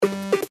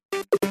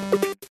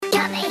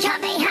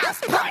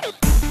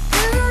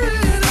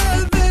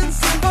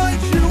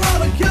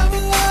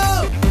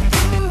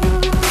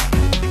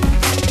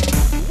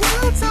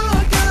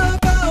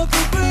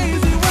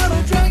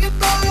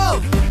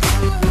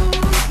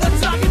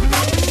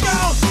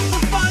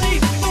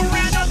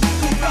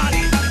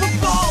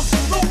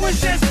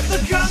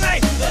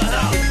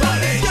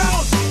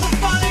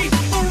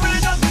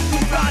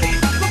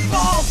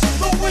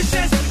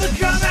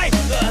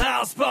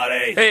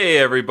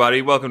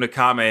everybody. Welcome to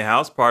Kame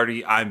House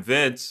Party. I'm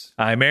Vince.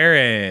 I'm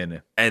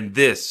Aaron. And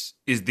this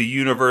is the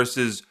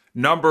universe's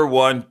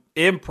 #1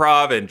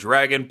 improv and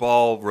Dragon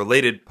Ball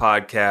related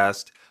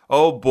podcast.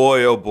 Oh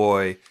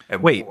boy.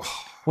 And Wait.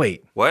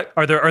 What?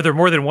 Are there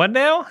more than one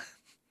now?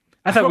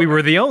 I thought we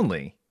were the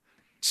only.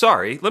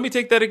 Sorry, let me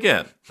take that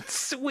again.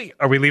 Sweet.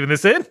 Are we leaving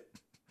this in?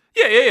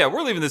 Yeah.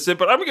 We're leaving this in,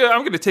 but I'm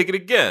gonna take it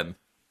again.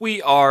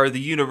 We are the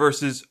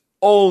universe's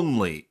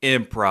only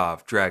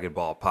improv Dragon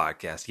Ball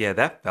podcast. Yeah,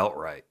 that felt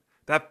right.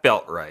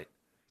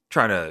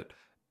 Trying to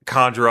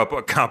conjure up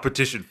a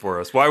competition for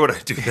us. Why would I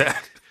do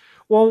that?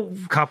 Well,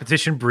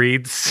 competition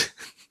breeds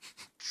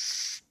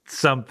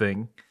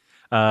something.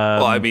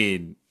 Well, I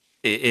mean,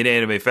 in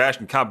anime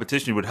fashion,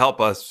 competition would help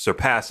us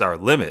surpass our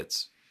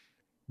limits,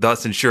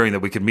 thus ensuring that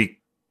we could meet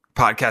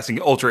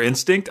podcasting ultra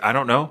instinct. I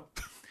don't know.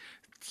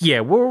 Yeah,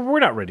 we're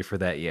not ready for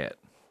that yet.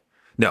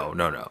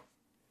 No.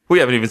 We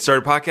haven't even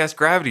started podcast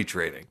gravity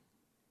training.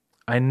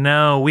 I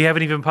know. We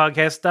haven't even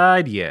podcast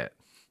died yet.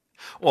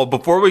 Well,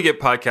 before we get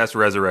podcast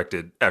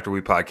resurrected after we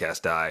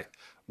podcast die,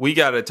 we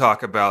got to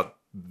talk about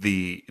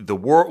the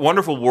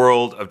wonderful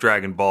world of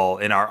Dragon Ball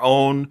in our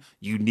own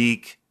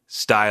unique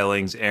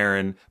stylings,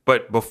 Aaron.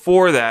 But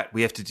before that,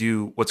 we have to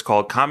do what's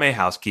called Kame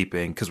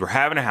housekeeping because we're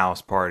having a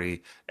house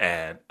party.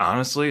 And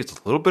honestly, it's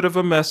a little bit of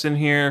a mess in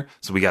here.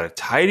 So we got to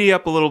tidy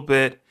up a little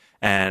bit.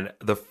 And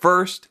the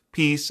first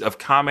piece of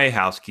Kame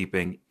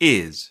housekeeping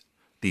is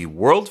the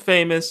world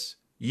famous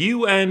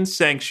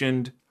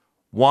UN-sanctioned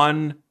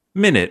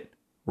 1-minute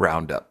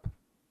roundup.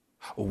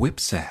 Whip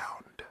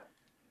sound.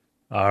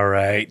 All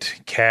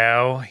right,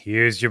 cow,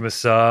 here's your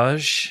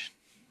massage.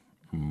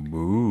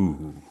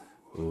 Moo.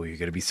 Oh, you're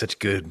going to be such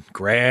good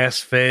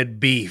grass-fed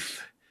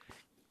beef.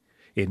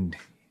 And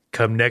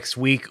come next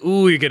week,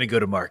 you're going to go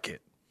to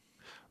market.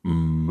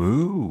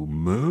 Moo.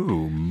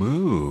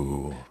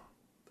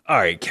 All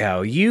right,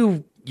 cow,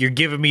 you're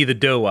giving me the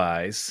doe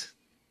eyes.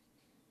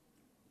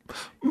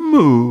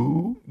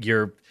 Moo.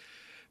 You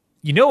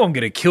know I'm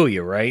going to kill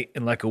you, right?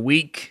 In like a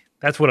week?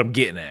 That's what I'm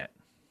getting at.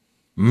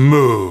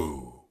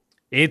 Moo.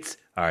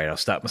 All right, I'll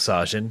stop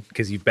massaging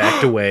because you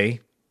backed away.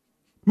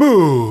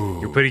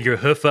 Moo. You're putting your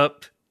hoof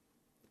up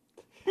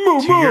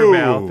Moo. to your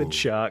mouth in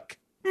shock.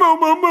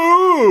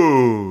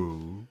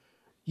 Moo.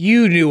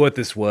 You knew what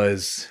this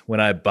was when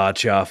I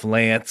botch off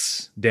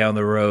Lance down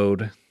the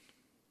road.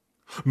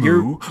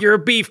 Moo. You're a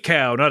beef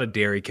cow, not a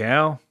dairy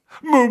cow.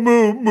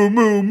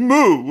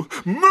 Moo.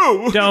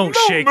 Don't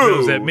shake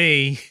those at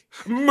me.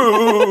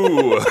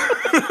 Moo.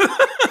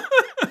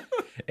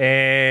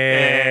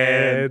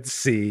 And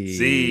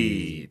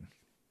seed.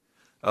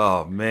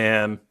 Oh,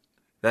 man.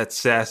 That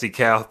sassy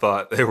cow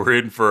thought they were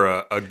in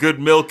for a good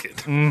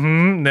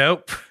milking.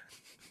 Nope.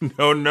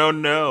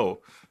 No.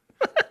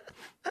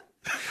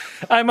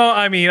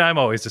 I'm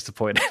always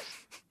disappointed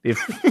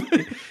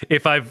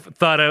if I've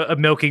thought a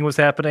milking was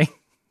happening.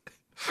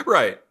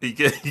 Right. You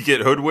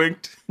get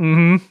hoodwinked.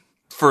 Mm-hmm.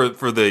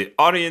 For the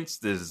audience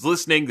that is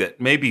listening that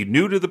may be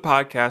new to the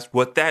podcast,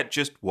 what that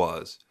just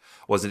was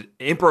an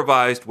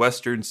improvised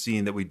Western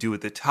scene that we do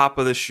at the top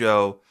of the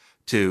show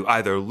to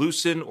either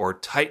loosen or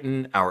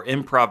tighten our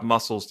improv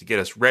muscles to get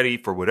us ready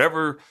for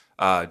whatever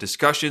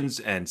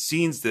discussions and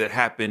scenes that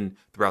happen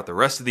throughout the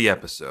rest of the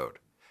episode.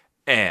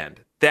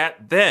 And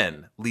that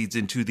then leads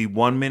into the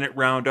 1-minute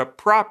roundup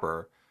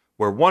proper,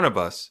 where one of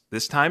us,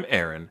 this time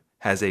Aaron,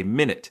 has a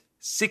minute,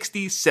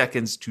 60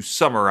 seconds to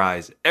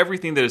summarize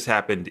everything that has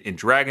happened in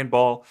Dragon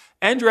Ball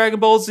and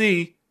Dragon Ball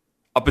Z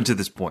up until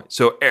this point.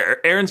 So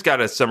Aaron's got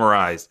to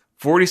summarize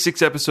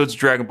 46 episodes of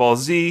Dragon Ball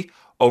Z,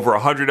 over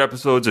 100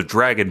 episodes of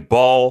Dragon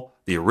Ball,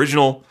 the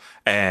original,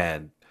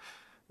 and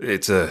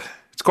it's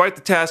quite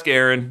the task,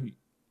 Aaron.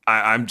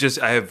 I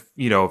have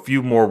a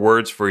few more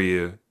words for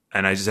you,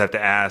 and I just have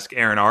to ask,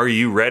 Aaron, are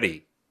you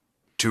ready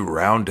to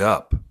round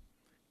up?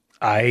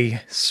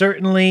 I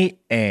certainly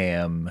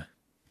am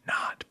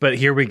not. But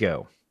here we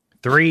go.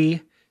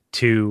 3,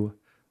 2,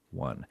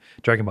 1.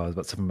 Dragon Ball is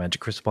about 7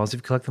 magic crystal balls. If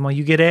you collect them all,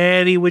 you get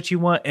any which you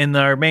want. And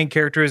our main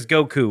character is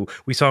Goku.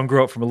 We saw him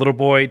grow up from a little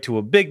boy to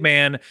a big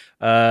man.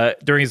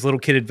 During his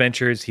little kid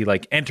adventures, he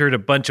entered a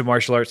bunch of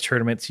martial arts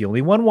tournaments. He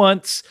only won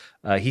once.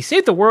 He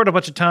saved the world a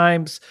bunch of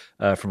times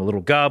from a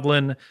little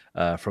goblin,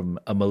 from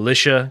a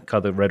militia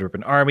called the Red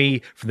Ribbon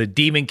Army, from the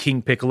Demon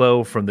King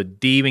Piccolo, from the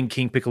Demon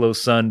King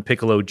Piccolo's son,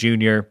 Piccolo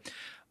Jr.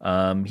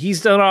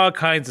 He's done all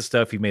kinds of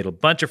stuff. He made a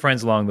bunch of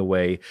friends along the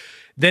way.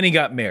 Then he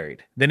got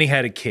married. Then he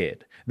had a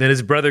kid. Then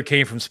his brother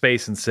came from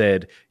space and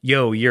said,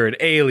 "Yo, you're an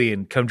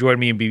alien. Come join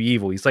me and be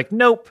evil." He's like,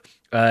 "Nope."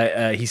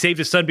 He saved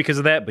his son because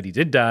of that, but he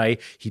did die.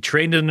 He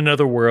trained in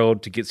another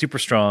world to get super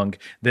strong.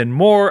 Then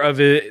more of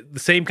it, the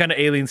same kind of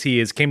aliens he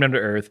is, came down to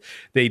Earth.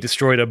 They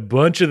destroyed a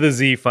bunch of the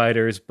Z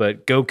fighters,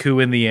 but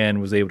Goku in the end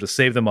was able to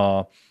save them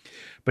all.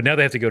 But now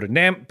they have to go to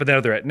but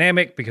now they're at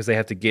Namek because they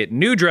have to get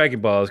new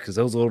Dragon Balls because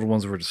those older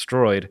ones were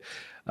destroyed.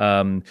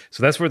 So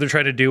that's what they're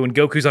trying to do, and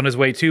Goku's on his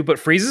way too, but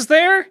Frieza's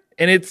there,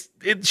 and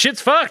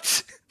shit's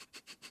fucked.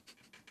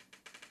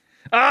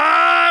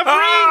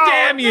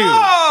 Damn you!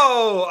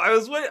 No! I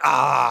was waiting.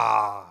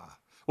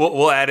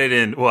 We'll add it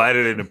in. We'll add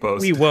it in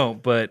post. We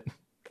won't, but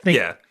I think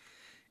Yeah.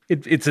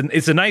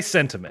 it's a nice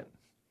sentiment.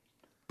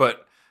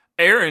 But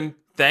Aaron,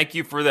 thank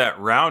you for that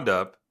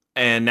roundup.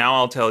 And now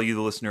I'll tell you,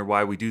 the listener,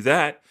 why we do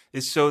that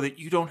is so that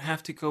you don't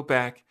have to go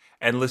back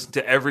and listen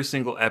to every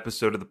single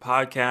episode of the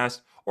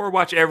podcast or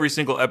watch every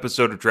single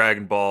episode of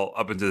Dragon Ball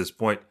up until this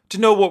point to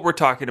know what we're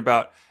talking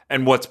about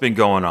and what's been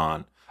going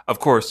on. Of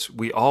course,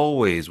 we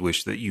always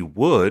wish that you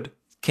would.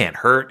 Can't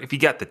hurt if you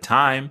got the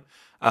time.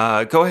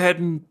 Go ahead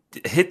and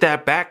hit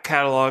that back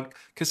catalog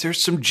because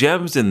there's some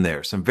gems in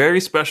there. Some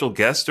very special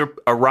guests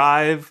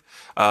arrive.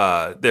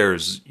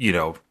 There's,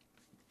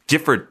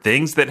 different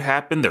things that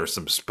happen. There's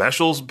some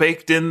specials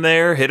baked in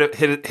there.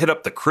 Hit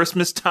up the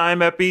Christmas time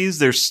epis.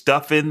 There's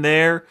stuff in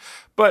there.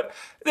 But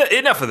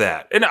enough of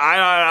that. And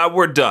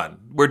we're done.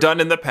 We're done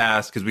in the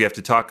past because we have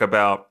to talk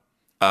about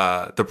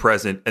the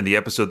present and the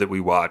episode that we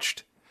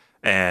watched.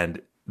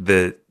 And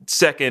the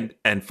second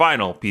and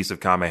final piece of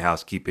Kame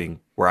housekeeping,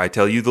 where I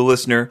tell you, the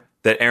listener,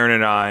 that Aaron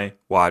and I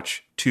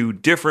watch two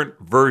different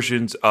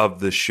versions of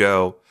the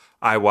show.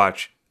 I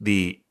watch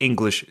the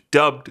English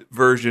dubbed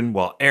version,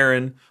 while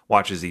Aaron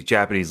watches the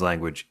Japanese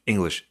language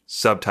English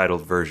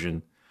subtitled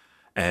version.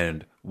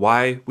 And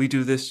why we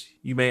do this,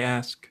 you may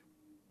ask?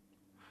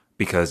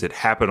 Because it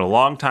happened a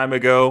long time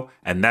ago,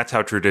 and that's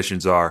how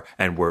traditions are,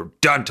 and we're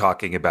done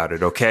talking about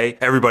it, okay?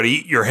 Everybody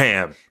eat your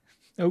ham.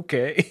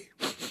 Okay.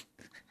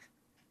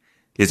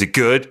 Is it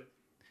good?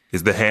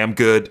 Is the ham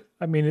good?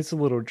 I mean, it's a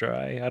little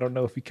dry. I don't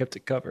know if you kept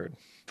it covered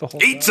the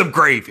whole Eat time. some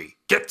gravy.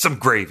 Get some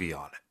gravy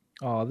on it.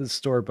 Oh, this is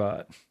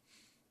store-bought.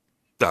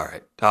 All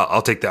right.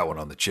 I'll take that one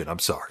on the chin. I'm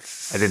sorry.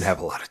 I didn't have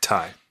a lot of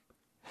time.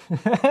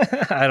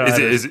 I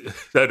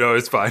don't know. No,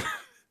 it's fine.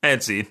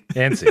 And scene.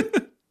 Fancy.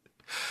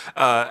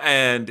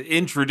 And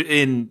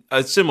in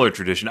a similar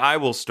tradition, I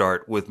will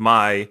start with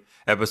my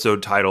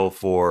episode title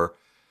for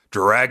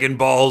Dragon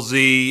Ball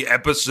Z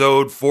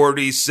Episode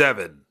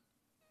 47,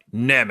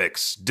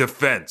 Namek's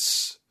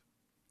Defense.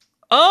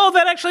 Oh,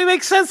 that actually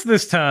makes sense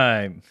this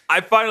time.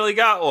 I finally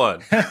got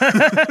one.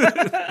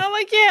 I'm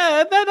like,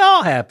 yeah, that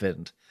all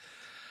happened.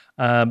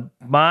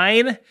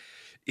 Mine,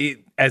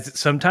 as it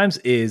sometimes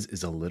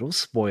is a little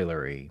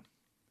spoilery.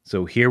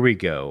 So here we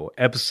go.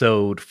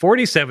 Episode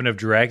 47 of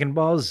Dragon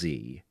Ball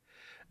Z.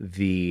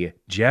 The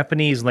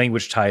Japanese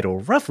language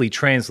title, roughly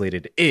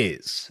translated,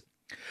 is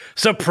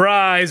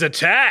Surprise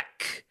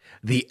Attack!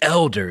 The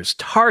Elder's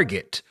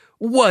target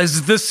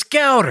was the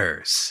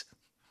Scouters.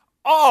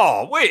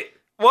 Oh, wait.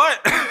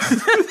 What?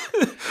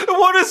 That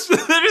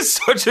is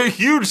such a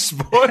huge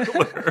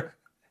spoiler.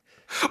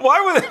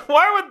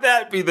 Why would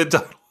that be the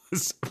title of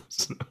this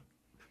episode?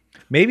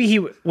 Maybe he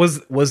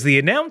was the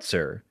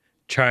announcer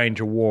trying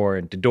to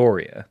warn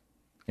Dodoria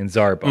and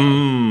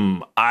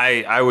Zarbon.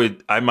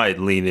 I might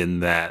lean in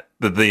that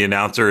the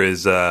announcer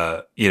is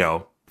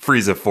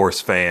Frieza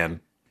Force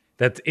fan.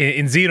 That's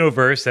in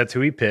Xenoverse. That's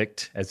who he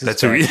picked as his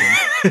That's who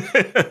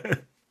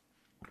faction.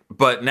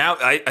 But now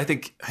I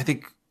think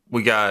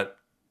we got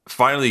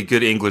finally a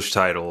good English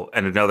title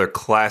and another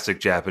classic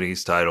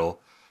Japanese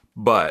title.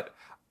 But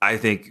I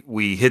think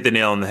we hit the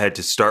nail on the head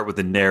to start with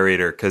the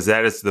narrator, because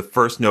that is the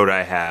first note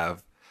I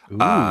have.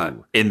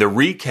 In the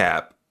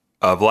recap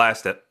of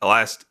last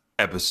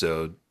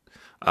episode,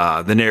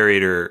 the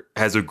narrator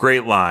has a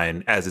great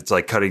line as it's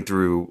like cutting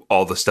through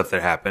all the stuff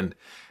that happened.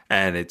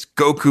 And it's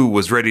Goku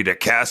was ready to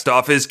cast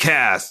off his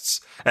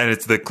casts. And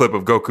it's the clip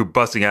of Goku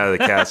busting out of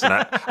the cast. And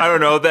I don't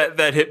know,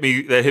 that hit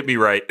me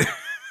right.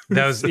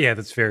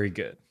 That's very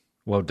good.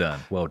 Well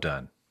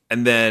done.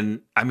 And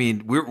then, I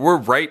mean, we're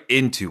right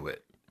into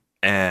it.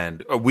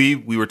 And we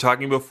were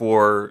talking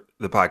before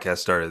the podcast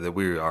started that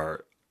we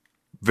are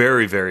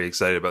very, very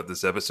excited about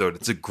this episode.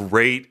 It's a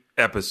great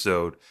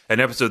episode, an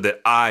episode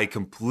that I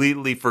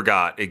completely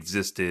forgot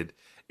existed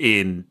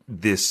in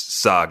this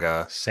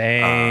saga.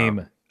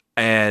 Same.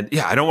 And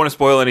yeah, I don't want to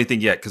spoil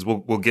anything yet because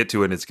we'll get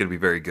to it and it's going to be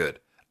very good.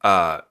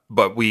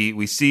 But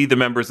we see the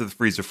members of the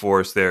Freezer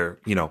Force. They're,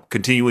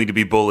 continuing to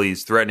be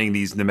bullies, threatening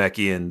these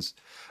Namekians.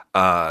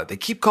 They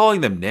keep calling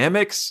them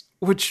Nameks,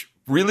 which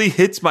really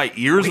hits my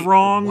ears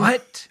wrong.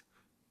 What?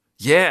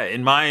 Yeah,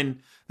 in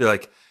mine, they're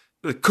like,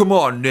 come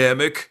on,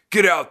 Namek,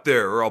 get out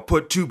there or I'll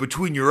put two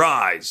between your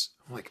eyes.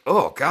 I'm like,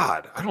 oh,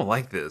 God, I don't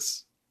like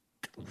this.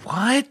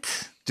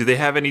 What? Do they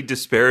have any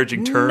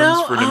disparaging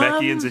terms for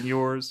Namekians in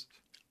yours?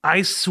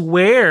 I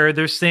swear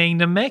they're saying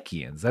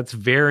Namekians. That's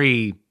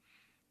very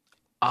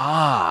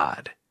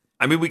odd.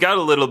 I mean, we got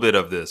a little bit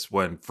of this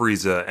when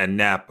Vegeta and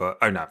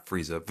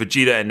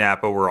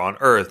Nappa were on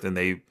Earth and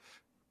they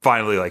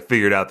finally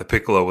figured out that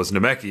Piccolo was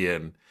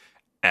Namekian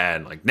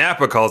and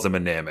Nappa calls him a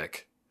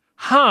Namek.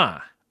 Huh.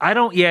 I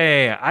don't,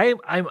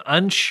 I'm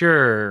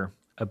unsure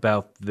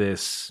about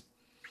this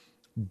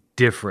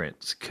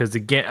difference because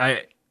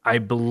again, I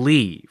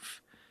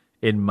believe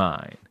in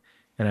mine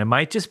and I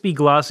might just be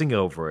glossing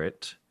over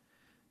it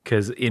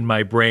because in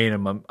my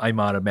brain, I'm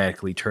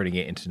automatically turning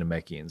it into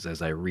Namekians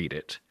as I read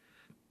it.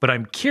 But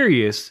I'm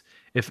curious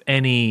if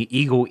any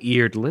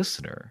eagle-eared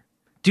listener...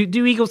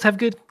 Do eagles have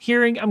good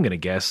hearing? I'm going to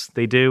guess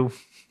they do.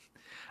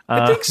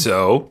 I think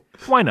so.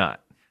 Why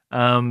not?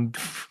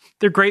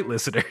 They're great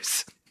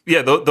listeners.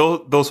 Yeah,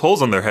 those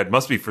holes on their head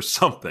must be for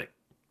something.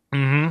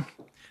 Not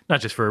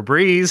just for a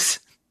breeze.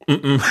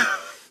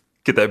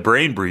 Get that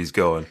brain breeze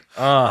going.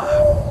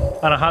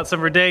 On a hot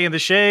summer day in the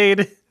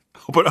shade.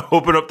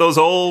 Open up those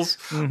holes.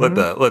 Let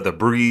the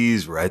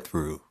breeze right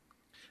through.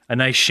 A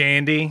nice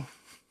shandy.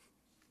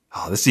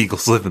 Oh, this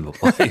eagle's living the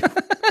life.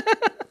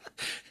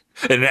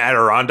 In an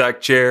Adirondack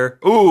chair.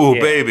 Ooh,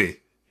 Yeah. baby.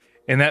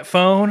 And that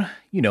phone,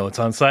 you know it's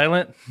on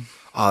silent.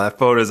 Oh, that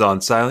phone is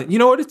on silent. You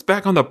know what? It's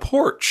back on the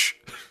porch.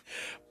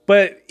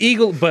 But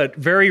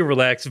very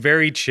relaxed,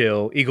 very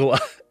chill,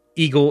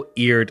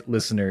 eagle-eared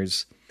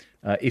listeners.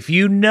 If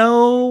you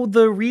know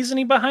the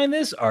reasoning behind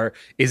this,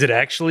 is it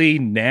actually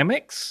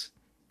Nameks?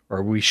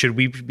 Or should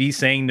we be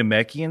saying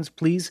Namekians?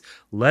 Please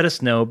let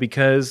us know,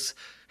 because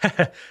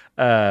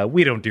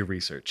we don't do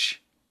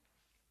research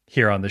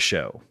here on the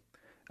show.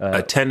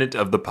 A tenet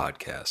of the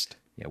podcast.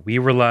 Yeah, we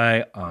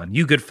rely on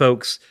you good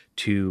folks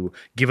to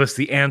give us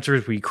the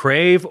answers we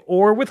crave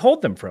or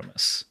withhold them from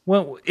us.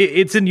 Well,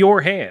 it's in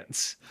your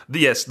hands.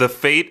 Yes, the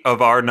fate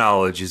of our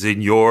knowledge is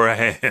in your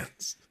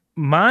hands.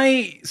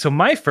 My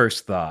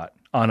first thought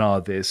on all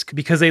this,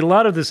 because a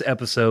lot of this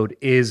episode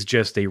is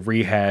just a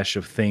rehash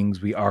of things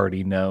we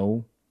already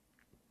know,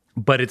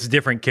 but it's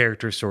different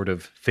characters sort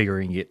of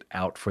figuring it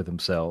out for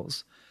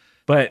themselves.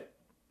 But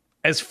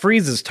as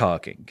Frieza's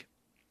talking,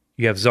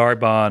 you have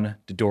Zarbon,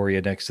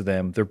 Dodoria next to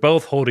them. They're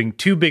both holding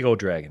two big old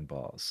Dragon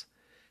Balls.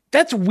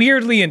 That's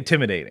weirdly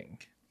intimidating,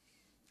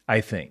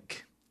 I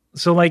think.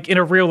 So, like, in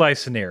a real-life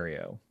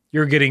scenario,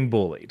 you're getting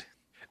bullied.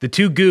 The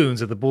two goons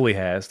that the bully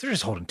has, they're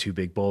just holding two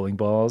big bowling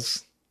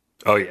balls.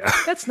 Oh, yeah.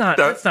 That's not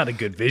a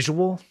good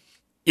visual.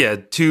 Yeah,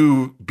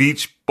 two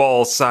beach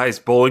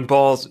ball-sized bowling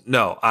balls.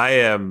 No,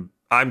 I'm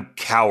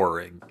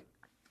cowering.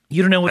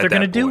 You don't know what they're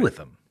going to do point. with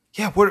them.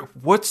 Yeah,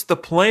 what's the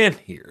plan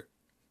here?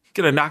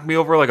 Gonna knock me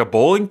over like a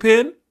bowling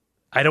pin?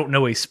 I don't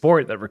know a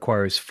sport that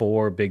requires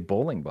 4 big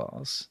bowling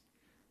balls.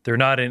 They're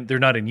not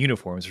in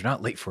uniforms. They're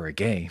not late for a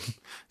game.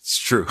 It's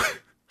true.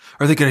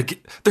 Are they gonna?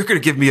 They're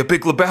gonna give me a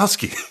Big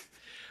Lebowski.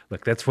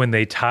 Look, that's when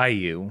they tie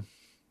you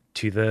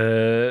to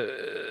the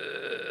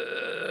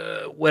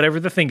whatever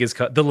the thing is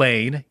called, the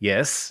lane.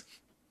 Yes,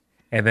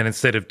 and then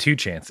instead of 2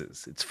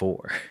 chances, it's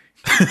 4.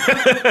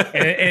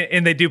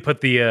 and they do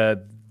put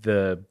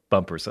the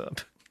bumpers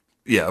up.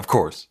 Yeah, of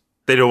course.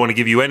 They don't want to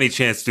give you any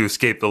chance to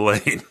escape the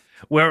lane.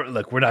 We're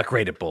not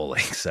great at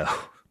bowling, so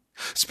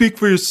Speak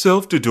for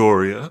yourself,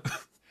 Dodoria.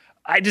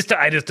 I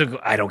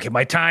don't get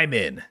my time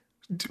in.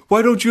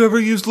 Why don't you ever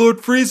use Lord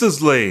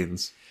Frieza's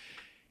lanes?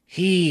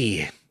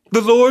 The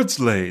Lord's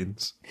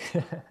lanes.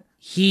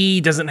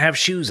 He doesn't have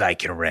shoes I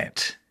can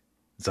rent.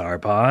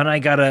 Zarbon, I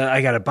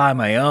gotta buy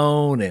my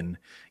own, and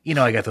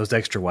I got those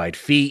extra wide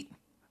feet.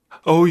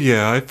 Oh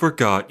yeah, I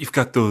forgot. You've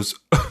got those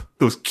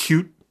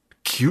cute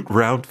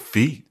round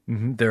feet.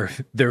 Mm-hmm.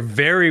 They're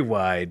very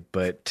wide,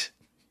 but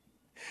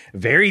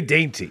very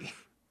dainty,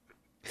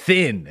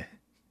 thin,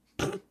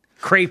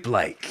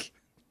 crepe-like.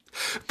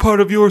 Part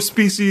of your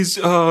species'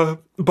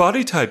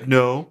 body type,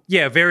 no?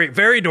 Yeah, very,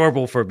 very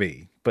normal for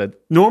me,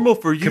 but normal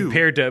for you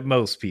compared to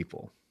most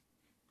people.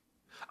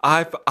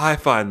 I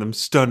find them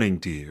stunning,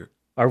 dear.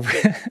 Are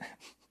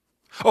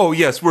Oh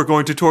yes, we're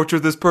going to torture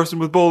this person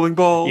with bowling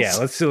balls. Yeah,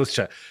 let's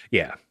check.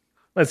 Yeah,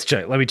 let's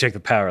check. Let me check the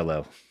power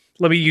low.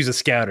 Let me use a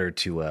scouter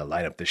to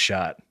line up the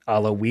shot,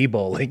 a la Wii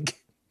bowling.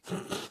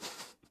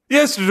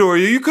 Yes,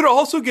 Dodoria, you could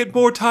also get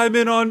more time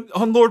in on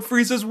Lord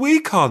Frieza's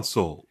Wii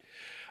console.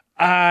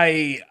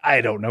 I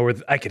don't know where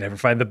I can never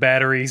find the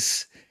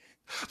batteries.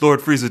 Lord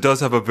Frieza does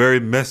have a very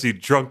messy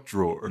junk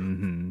drawer.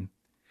 Mm-hmm.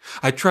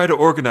 I try to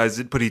organize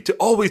it, but he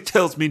always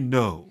tells me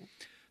no.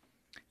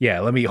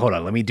 Yeah, let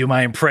me do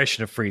my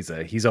impression of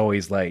Frieza. He's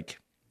always like,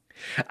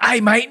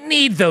 I might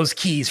need those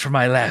keys for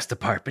my last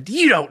apartment.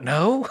 You don't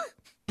know.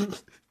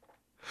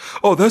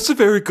 Oh, that's a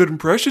very good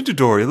impression,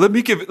 Dodoria. Let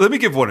me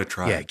give one a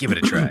try. Yeah, give it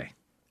a try.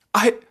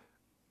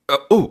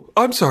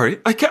 I'm sorry.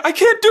 I can't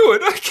do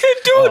it. I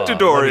can't do it,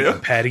 Dodoria.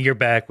 I'm patting your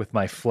back with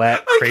my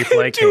flat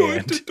crepe-like hand. I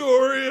can't do it,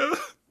 Dodoria.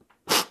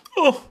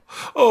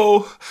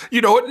 Oh,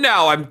 you know what?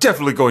 Now I'm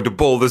definitely going to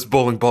bowl this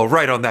bowling ball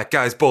right on that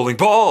guy's bowling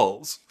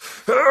balls.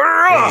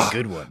 Hey,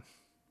 good one.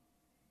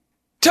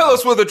 Tell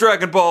us where the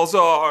Dragon Balls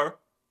are.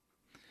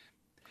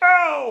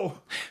 Ow!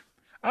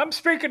 I'm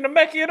speaking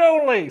Namekian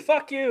only.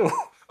 Fuck you.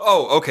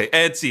 Oh, okay.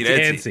 And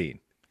scene.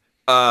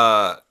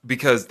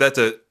 Because that's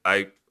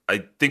I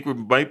think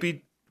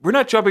we're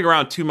not jumping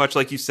around too much.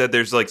 Like you said,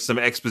 there's like some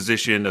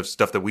exposition of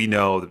stuff that we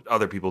know that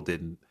other people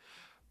didn't.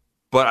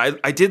 But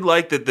I did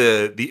like that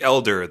the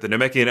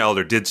Namekian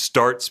elder did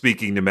start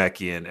speaking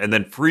Namekian, and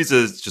then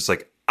Frieza's just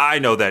like, I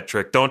know that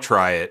trick, don't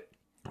try it.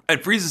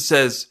 And Frieza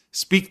says,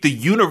 speak the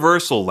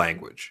universal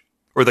language,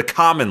 or the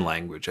common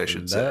language, I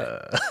should say.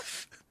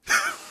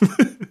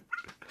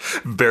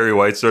 Barry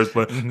White starts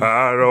playing, Mm-hmm.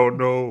 I don't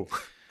know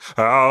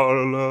how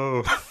to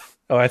love.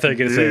 Oh, I thought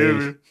you were going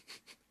to say,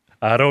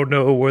 I don't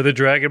know where the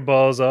Dragon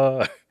Balls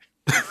are.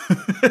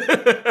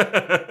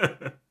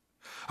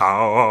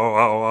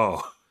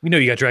 Oh. We know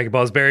you got Dragon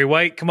Balls, Barry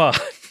White. Come on.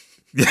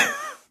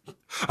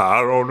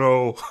 I don't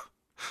know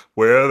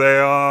where they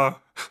are.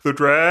 The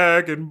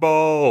Dragon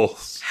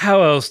Balls.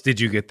 How else did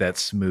you get that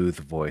smooth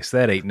voice?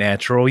 That ain't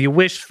natural. You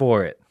wished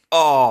for it.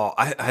 Oh,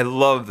 I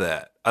love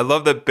that. I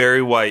love that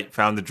Barry White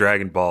found the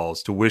Dragon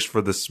Balls to wish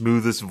for the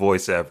smoothest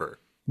voice ever.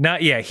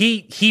 Not yeah.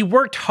 He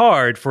worked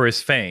hard for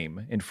his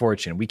fame and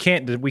fortune. We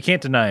can't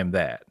deny him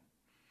that.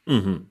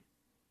 Mm-hmm.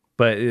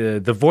 But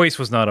the voice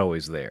was not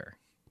always there.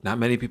 Not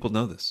many people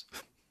know this.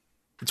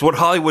 It's what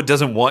Hollywood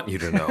doesn't want you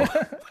to know.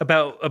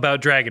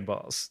 about Dragon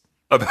Balls.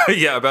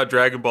 About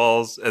Dragon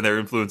Balls and their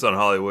influence on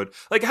Hollywood.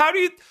 Like, how do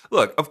you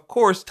look? Of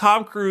course,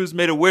 Tom Cruise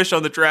made a wish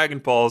on the Dragon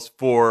Balls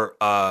for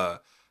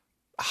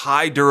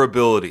high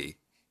durability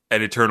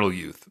and eternal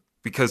youth.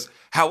 Because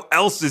how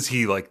else is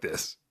he like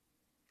this?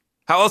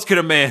 How else can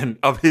a man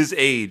of his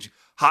age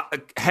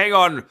hang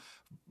on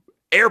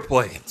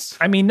airplanes?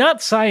 I mean, not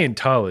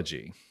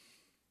Scientology.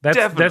 That's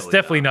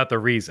definitely not the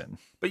reason.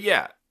 But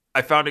yeah,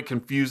 I found it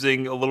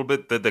confusing a little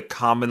bit that the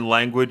common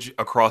language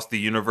across the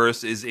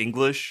universe is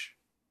English.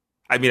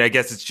 I mean, I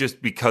guess it's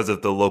just because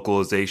of the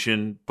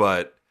localization,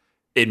 but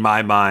in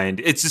my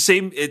mind, it's the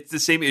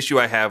same issue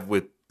I have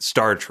with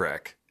Star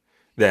Trek,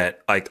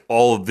 that like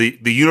all of the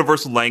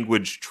universal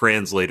language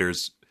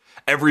translators,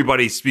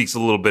 everybody speaks a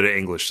little bit of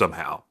English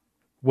somehow.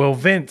 Well,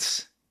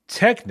 Vince,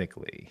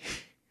 technically,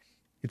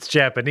 it's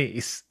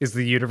Japanese is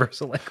the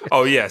universal language.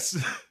 Oh, yes.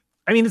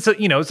 I mean, it's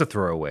a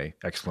throwaway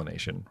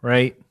explanation,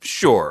 right?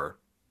 Sure.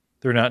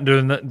 They're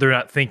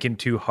not thinking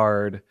too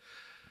hard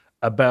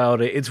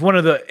about it. It's one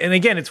of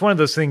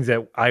those things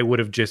that I would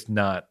have just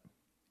not.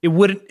 It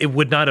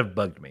would not have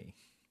bugged me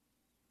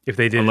if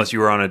they didn't. Unless you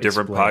were on a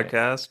different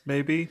podcast,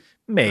 maybe.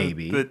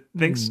 That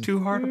thinks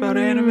too hard about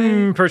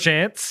anime.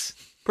 Perchance.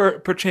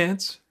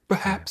 Perchance.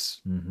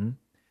 Perhaps. Mm-hmm.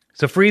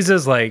 So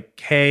Frieza's like,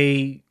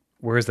 "Hey,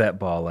 where's that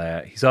ball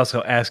at?" He's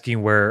also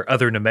asking where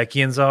other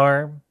Namekians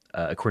are.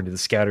 According to the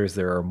scouters,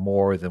 there are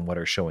more than what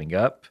are showing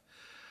up.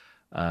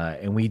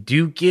 And we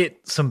do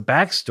get some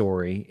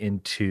backstory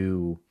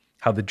into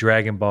how the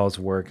Dragon Balls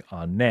work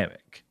on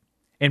Namek.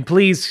 And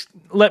please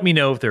let me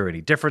know if there are any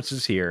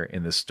differences here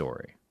in this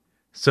story.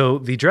 So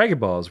the Dragon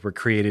Balls were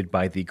created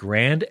by the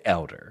Grand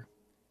Elder,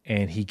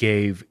 and he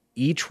gave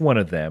each one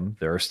of them,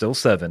 there are still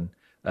 7,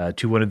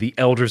 to one of the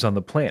elders on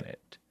the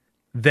planet.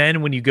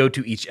 Then when you go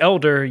to each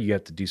elder, you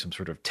have to do some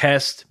sort of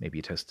test, maybe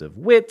a test of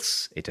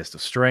wits, a test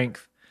of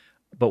strength.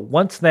 But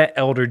once that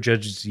elder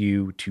judges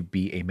you to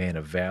be a man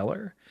of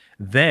valor,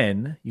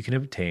 then you can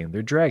obtain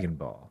their Dragon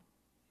Ball.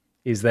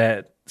 Is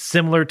that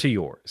similar to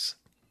yours?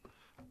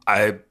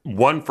 I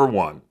 1 for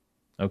 1.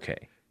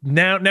 Okay.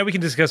 Now we can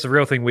discuss the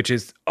real thing, which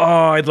is,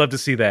 I'd love to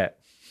see that.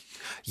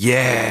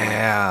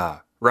 Yeah.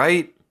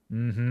 Right?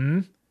 Mm-hmm.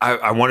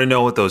 I want to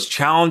know what those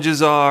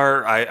challenges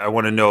are. I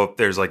want to know if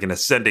there's like an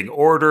ascending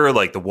order,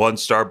 like the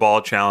 1-star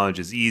ball challenge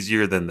is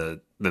easier than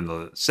the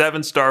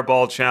 7-star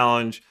ball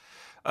challenge.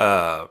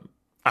 I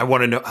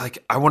want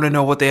to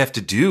know what they have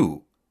to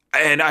do.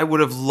 And I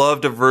would have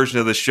loved a version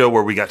of the show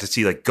where we got to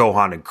see like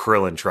Gohan and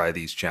Krillin try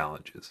these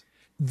challenges.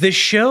 The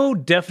show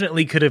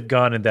definitely could have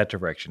gone in that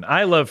direction.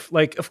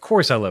 Of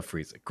course I love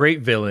Frieza. Great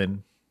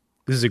villain.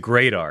 This is a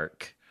great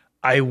arc.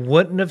 I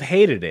wouldn't have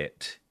hated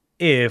it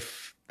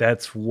if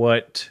that's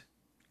what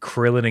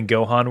Krillin and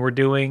Gohan were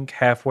doing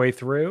halfway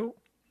through.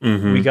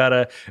 Mm-hmm. We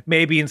gotta,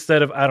 maybe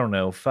instead of, I don't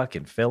know,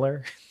 fucking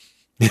filler,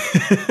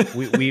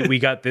 we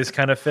got this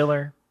kind of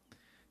filler.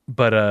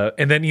 But,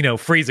 and then,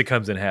 Frieza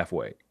comes in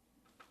halfway.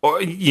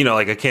 Or,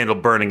 like a candle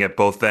burning at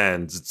both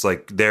ends. It's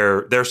like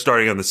they're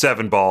starting on the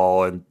 7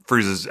 ball and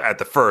Frieza's at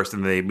the first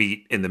and they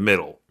meet in the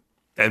middle.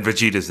 And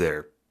Vegeta's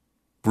there,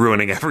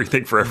 ruining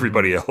everything for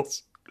everybody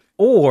else.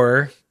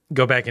 Or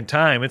go back in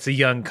time, it's a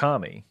young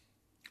Kami.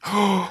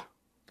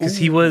 Because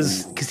he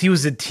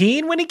was a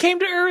teen when he came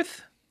to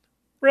Earth,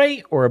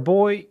 right? Or a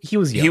boy. He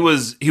was young.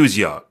 He was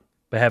young.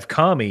 But have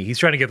Kami, he's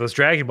trying to get those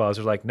Dragon Balls.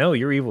 They're like, no,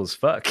 you're evil as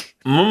fuck.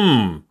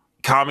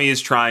 Kami is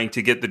trying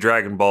to get the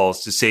Dragon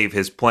Balls to save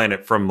his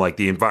planet from like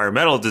the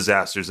environmental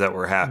disasters that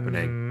were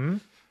happening. Mm-hmm.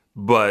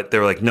 But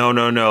they're like,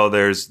 no,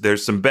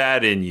 there's some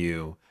bad in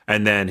you.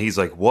 And then he's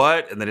like,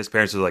 what? And then his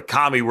parents are like,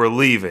 Kami, we're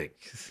leaving.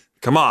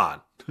 Come on.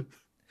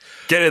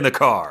 Get in the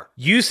car.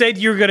 You said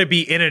you were going to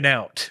be in and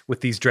out with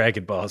these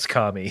Dragon Balls,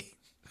 Kami.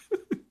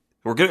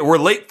 We're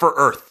late for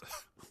Earth.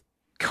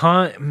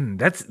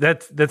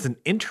 That's an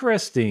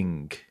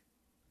interesting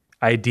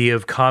idea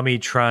of Kami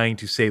trying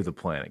to save the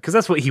planet, because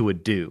that's what he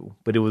would do,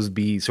 but it would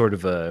be sort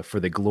of a for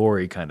the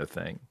glory kind of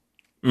thing.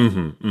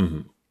 Mm-hmm,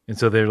 mm-hmm. And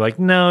so they're like,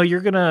 no,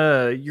 you're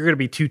gonna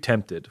be too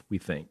tempted. We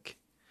think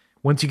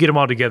once you get them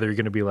all together, you're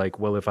gonna be like,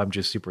 well, if I'm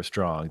just super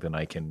strong, then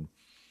I can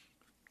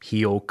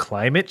heal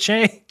climate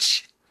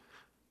change.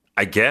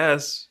 I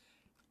guess.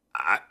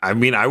 I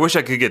mean, I wish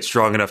I could get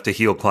strong enough to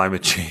heal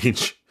climate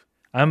change.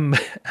 I'm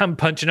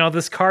punching all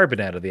this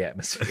carbon out of the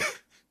atmosphere.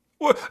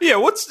 Well, yeah,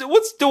 what's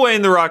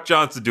Dwayne The Rock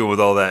Johnson doing with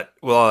all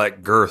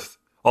that girth,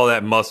 all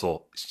that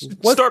muscle?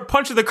 Start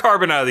punching the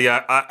carbon out of the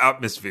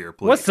atmosphere,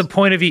 please. What's the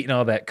point of eating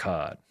all that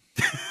cod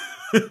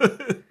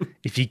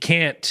if you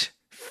can't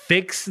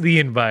fix the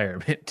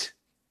environment?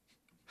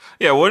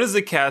 Yeah, when is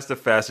the cast of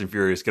Fast and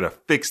Furious going to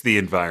fix the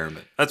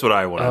environment? That's what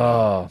I want to know.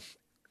 Oh,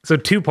 so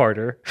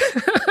two-parter.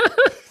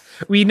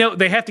 We know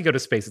they have to go to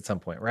space at some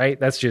point, right?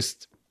 That's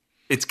just...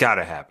 It's got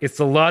to happen. It's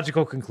the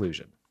logical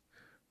conclusion.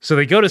 So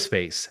they go to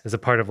space as a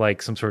part of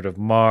like some sort of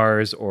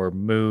Mars or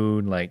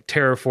moon, like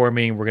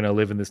terraforming. We're going to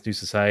live in this new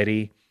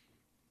society.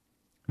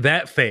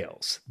 That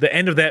fails. The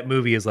end of that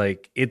movie is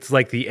like, it's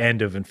like the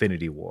end of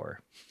Infinity War.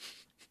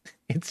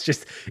 It's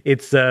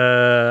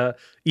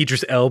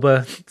Idris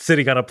Elba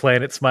sitting on a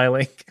planet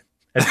smiling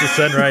as the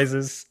sun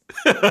rises.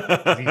 He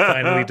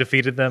finally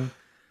defeated them.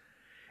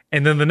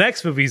 And then the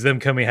next movie is them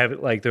coming, have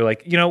it like, they're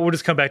like, we'll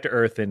just come back to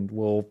Earth and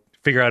we'll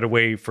figure out a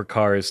way for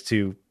Cars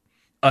to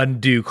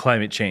undo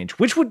climate change,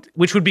 which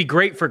would be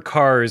great for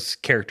Cars'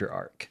 character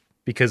arc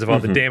because of all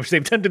the damage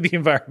they've done to the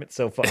environment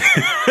so far.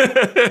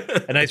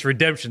 A nice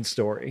redemption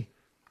story.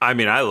 I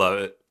mean, I love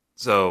it.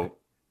 So,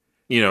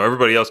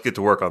 everybody else get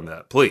to work on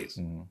that, please.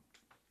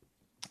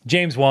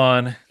 James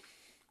Wan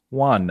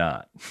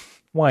not.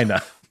 Why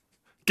not?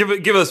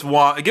 Give us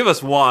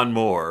Wan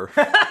more.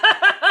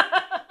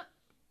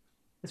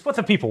 It's what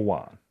the people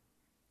want.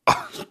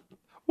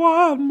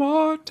 One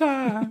more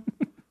time.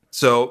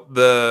 So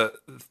the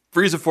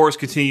Frieza Force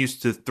continues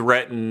to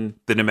threaten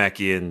the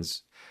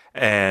Namekians,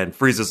 and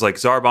Frieza's like,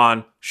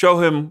 Zarbon, show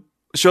them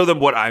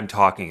what I'm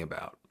talking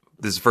about.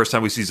 This is the first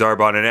time we see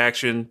Zarbon in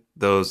action.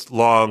 Those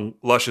long,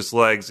 luscious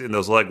legs in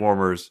those leg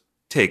warmers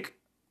take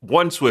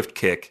one swift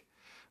kick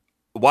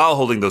while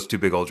holding those two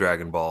big old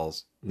Dragon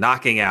Balls,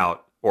 knocking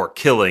out or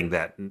killing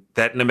that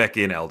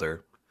Namekian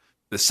Elder.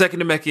 The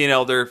second Namekian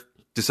Elder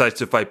decides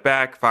to fight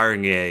back,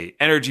 firing a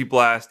energy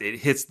blast. It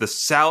hits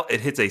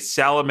a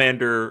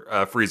Salamander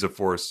Frieza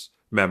Force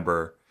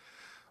member.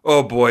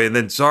 Oh boy! And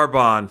then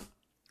Zarbon,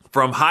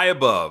 from high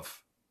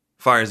above,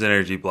 fires an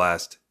energy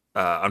blast.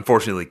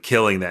 Unfortunately,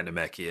 killing that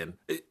Namekian.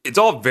 It's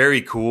all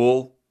very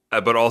cool,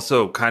 but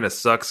also kind of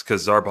sucks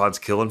because Zarbon's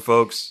killing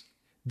folks.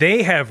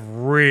 They have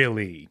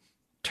really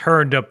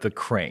turned up the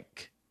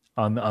crank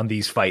on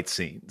these fight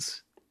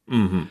scenes.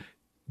 Mm-hmm.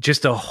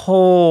 Just a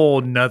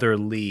whole nother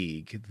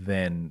league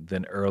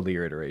than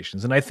earlier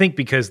iterations. And I think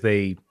because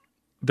they're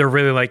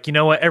really like, you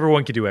know what,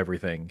 everyone can do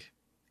everything.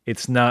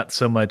 It's not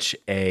so much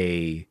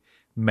a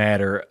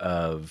matter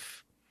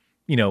of,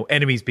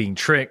 enemies being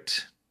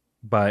tricked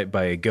by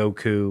a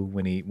Goku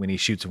when he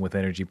shoots him with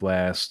energy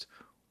blast,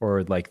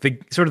 or like the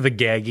sort of the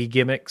gaggy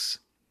gimmicks.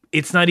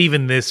 It's not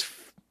even this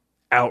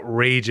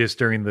outrageous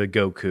during the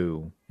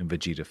Goku and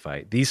Vegeta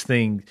fight.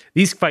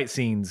 These fight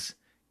scenes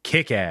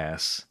kick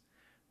ass.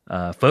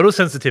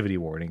 Photosensitivity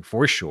warning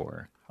for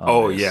sure.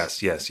 Oh,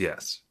 yes.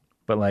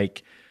 But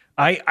like,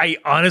 I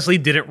honestly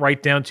didn't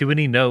write down too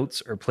many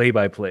notes or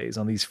play-by-plays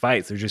on these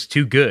fights. They're just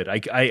too good.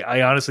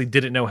 I honestly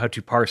didn't know how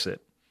to parse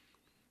it,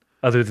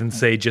 other than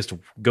say just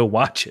go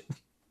watch it.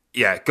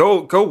 Yeah,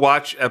 go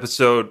watch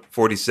episode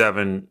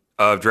 47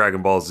 of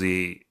Dragon Ball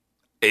Z.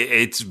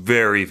 It's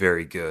very,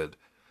 very good.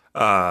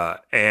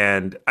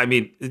 And I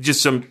mean,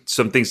 just some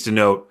things to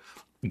note.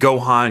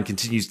 Gohan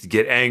continues to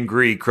get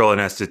angry. Krillin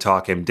has to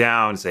talk him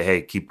down and say,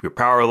 hey, keep your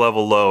power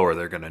level low or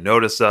they're going to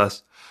notice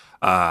us.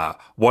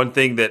 One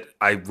thing that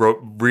I wrote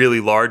really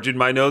large in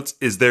my notes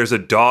is there's a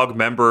dog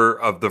member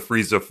of the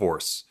Frieza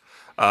Force.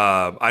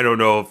 I don't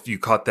know if you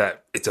caught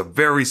that. It's a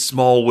very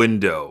small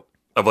window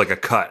of like a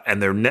cut,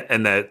 and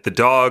the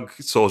dog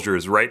soldier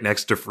is right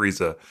next to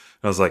Frieza.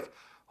 And I was like,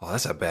 oh,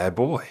 that's a bad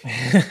boy.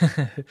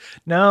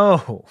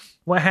 No.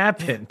 What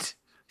happened?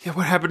 Yeah,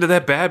 what happened to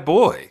that bad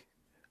boy?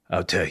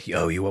 I'll tell you.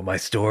 Oh, you want my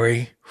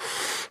story?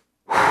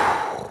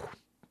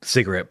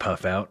 Cigarette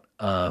puff out.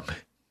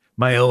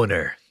 My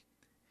owner,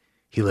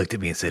 he looked at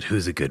me and said,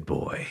 who's a good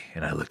boy?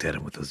 And I looked at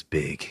him with those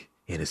big,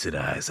 innocent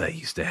eyes I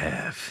used to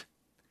have.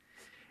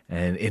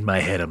 And in my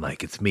head, I'm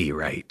like, it's me,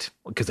 right?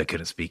 Because I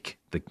couldn't speak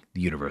the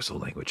universal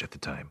language at the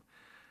time.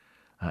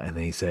 And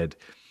then he said,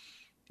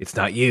 it's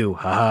not you.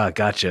 Haha,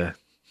 gotcha.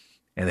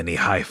 And then he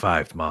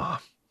high-fived Mom.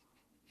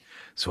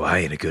 So I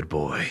ain't a good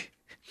boy.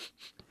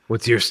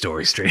 What's your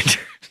story, stranger?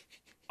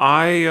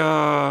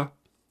 I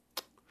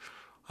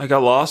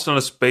got lost on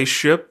a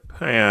spaceship,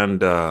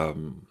 and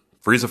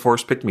Frieza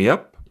Force picked me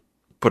up,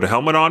 put a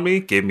helmet on me,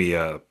 gave me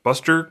a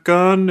buster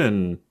gun,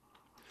 and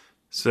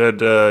said,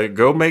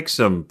 go make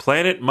some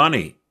planet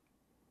money.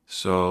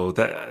 So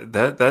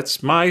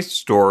that's my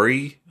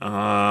story.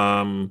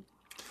 Feeling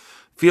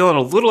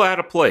a little out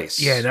of place.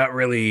 Yeah, not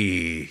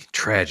really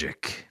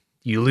tragic.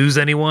 You lose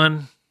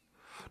anyone?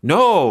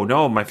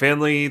 No, my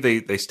family,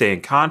 they stay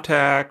in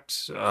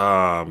contact.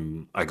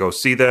 I go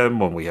see them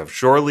when we have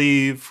shore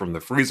leave from the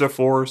Frieza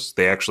Force.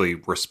 They actually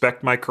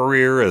respect my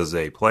career as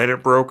a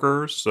planet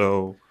broker,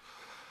 so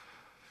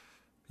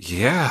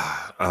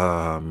yeah.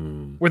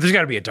 Well, there's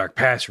got to be a dark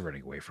past you're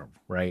running away from,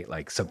 right?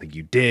 Like something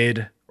you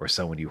did or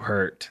someone you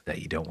hurt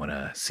that you don't want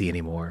to see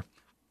anymore.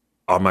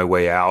 On my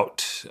way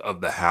out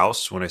of the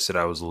house when I said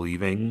I was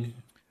leaving.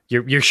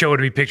 You're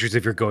showing me pictures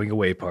of your going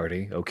away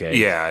party. Okay.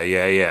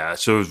 Yeah.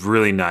 So it was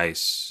really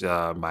nice.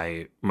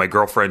 My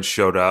girlfriend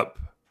showed up.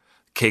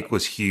 Cake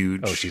was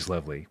huge. Oh, she's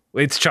lovely.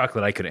 It's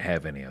chocolate. I couldn't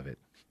have any of it.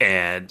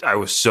 And I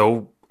was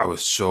so I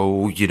was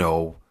so,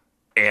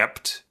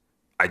 amped.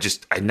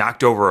 I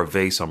knocked over a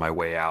vase on my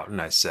way out,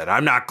 and I said,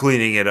 "I'm not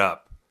cleaning it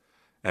up."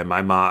 And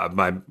my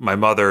mom, my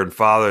mother and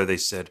father, they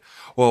said,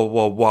 "Well,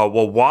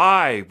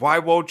 why? Why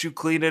won't you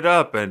clean it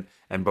up?" And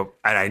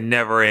I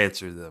never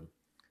answered them,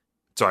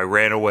 so I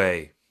ran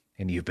away.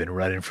 And you've been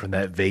running from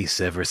that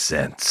vase ever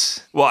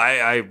since. Well,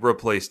 I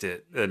replaced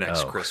it the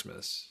next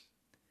Christmas.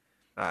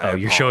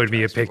 You're showing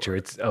me a picture.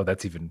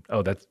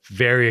 That's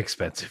very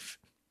expensive.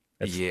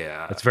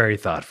 That's very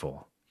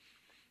thoughtful.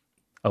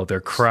 Oh,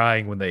 they're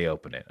crying when they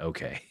open it.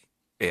 Okay.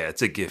 Yeah,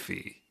 it's a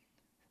Giphy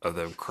of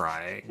them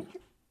crying.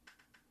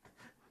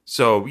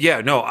 So yeah,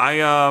 no,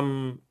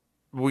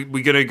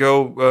 we gonna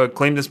go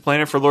claim this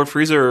planet for Lord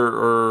Frieza,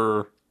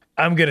 or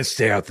I'm gonna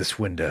stare out this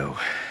window,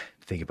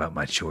 think about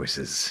my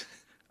choices.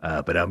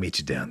 But I'll meet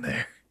you down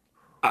there.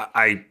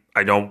 I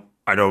don't.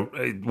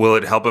 Will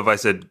it help if I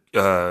said,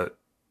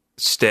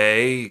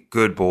 "Stay,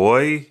 good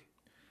boy"?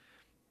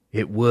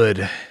 It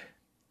would,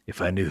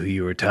 if I knew who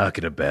you were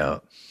talking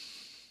about.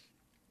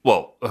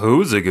 Well,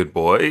 who's a good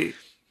boy?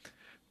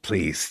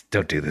 Please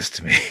don't do this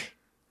to me.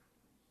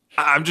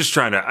 I'm just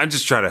trying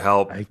to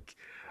help.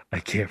 I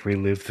can't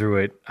relive through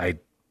it.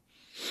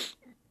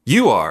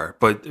 You are,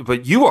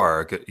 but you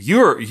are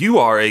you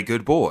are a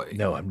good boy.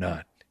 No, I'm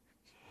not.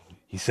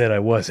 He said I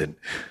wasn't.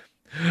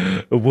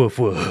 Woof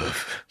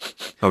woof.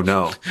 Oh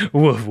no.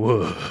 Woof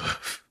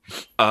woof.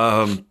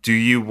 Do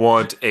you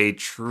want a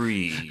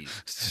treat?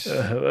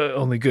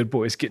 Only good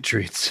boys get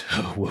treats.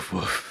 Oh, woof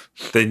woof.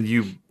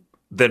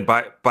 Then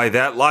by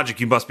that logic,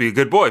 you must be a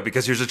good boy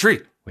because here's a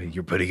treat. Wait,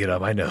 you're putting it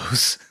on my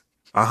nose.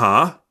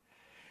 Uh-huh.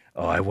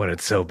 Oh, I want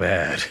it so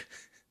bad.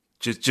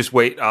 Just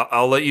wait.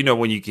 I'll let you know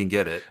when you can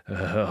get it.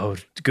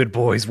 Good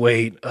boys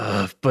wait.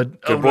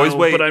 But good boys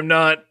wait. But I'm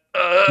not.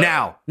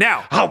 Now.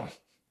 Oh.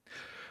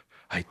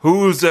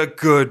 Who's a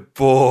good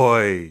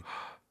boy?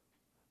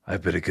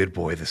 I've been a good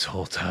boy this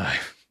whole time.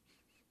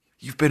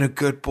 You've been a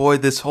good boy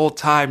this whole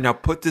time. Now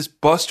put this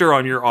buster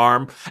on your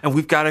arm, and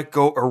we've got to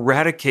go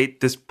eradicate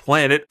this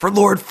planet for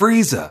Lord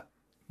Frieza.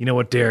 You know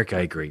what, Derek? I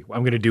agree.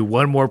 I'm going to do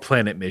one more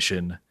planet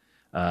mission.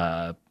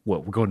 We're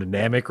going to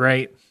Namek,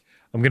 right?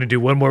 I'm going to do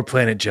one more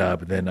planet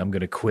job, and then I'm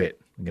going to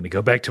quit. I'm going to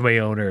go back to my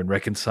owner and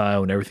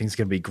reconcile, and everything's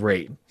going to be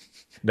great.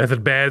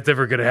 Nothing bad's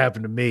ever going to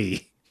happen to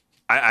me.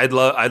 I'd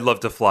love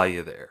to fly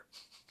you there.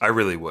 I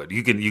really would.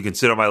 You can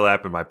sit on my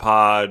lap in my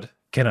pod.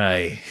 Can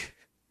I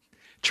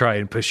try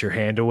and push your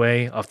hand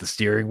away off the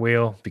steering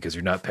wheel because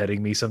you're not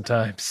petting me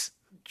sometimes?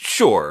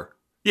 Sure.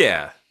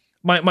 Yeah.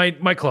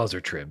 My claws are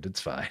trimmed. It's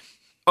fine.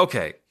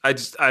 Okay. I'm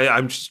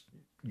just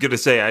gonna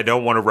say I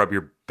don't want to rub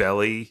your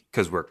belly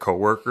because we're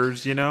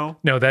coworkers. No,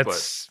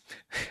 that's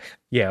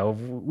yeah.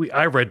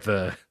 I read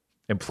the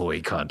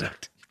employee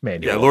conduct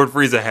manual. Yeah, Lord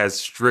Frieza has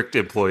strict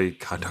employee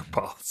conduct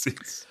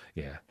policies.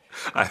 Yeah.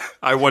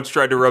 I once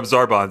tried to rub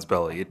Zarbon's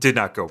belly. It did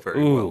not go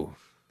very well.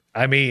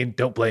 I mean,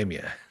 don't blame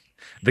you.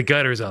 The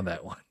gutter's on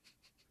that one.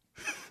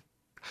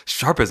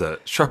 Sharp as a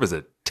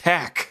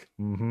tack.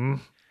 Mm-hmm.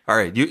 All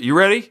right, you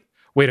ready?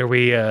 Wait, are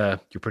we? You're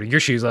putting your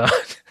shoes on?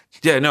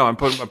 Yeah, no, I'm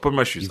putting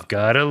my shoes on. You've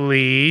got a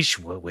leash.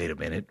 Well, wait a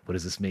minute. What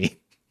does this mean?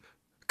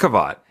 Come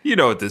on, you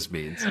know what this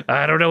means.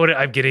 I don't know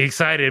I'm getting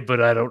excited,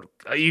 but I don't.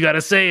 You got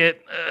to say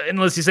it.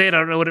 Unless you say it, I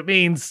don't know what it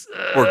means.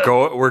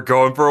 We're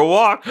going for a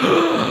walk.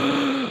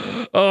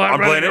 Oh, I'm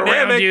running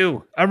around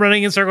you. I'm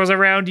running in circles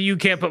around you. You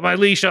can't put my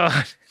leash on.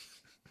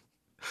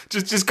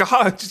 Just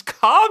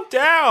calm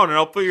down, and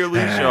I'll put your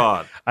leash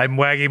on. I'm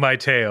wagging my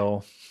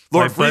tail.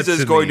 Lord Frieza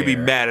is going to be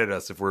mad at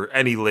us if we're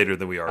any later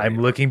than we are. I'm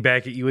looking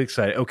back at you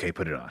excited. Okay,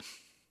 put it on.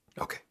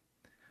 Okay.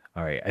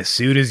 All right. As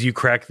soon as you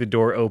crack the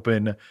door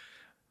open,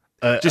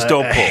 just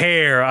don't pull.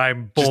 Hair,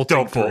 I'm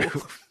bolting through.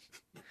 Pull.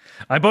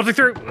 I'm bolting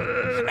through.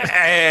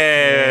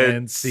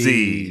 And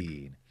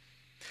scene.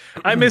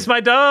 I miss my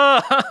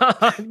dog.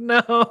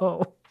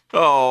 No.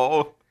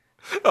 Oh,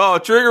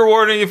 trigger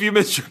warning if you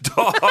miss your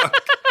dog.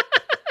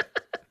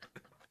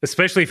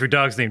 Especially if your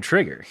dog's named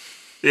Trigger.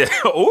 Yeah.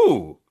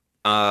 Ooh.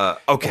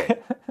 Okay.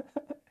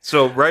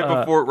 So right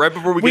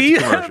before we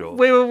get to commercial.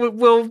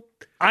 Well,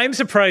 I'm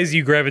surprised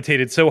you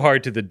gravitated so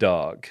hard to the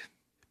dog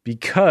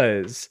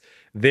because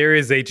there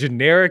is a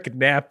generic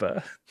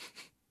Nappa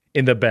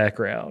in the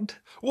background.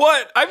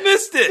 What? I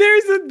missed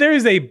it.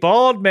 There's a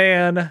bald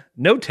man,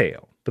 no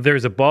tail, but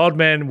there's a bald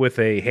man with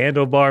a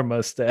handlebar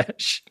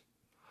mustache.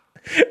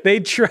 They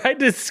tried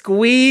to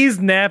squeeze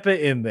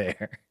Nappa in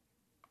there.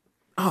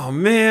 Oh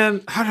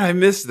man, how did I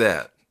miss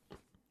that?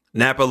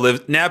 Nappa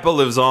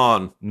lives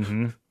on.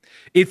 Mm-hmm.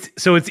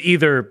 It's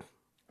either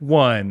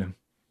one,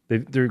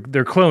 they're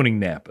cloning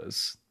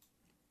Nappas.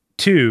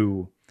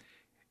 Two,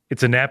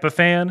 it's a Nappa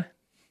fan.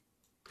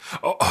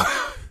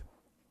 Oh,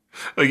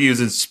 like he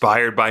was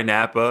inspired by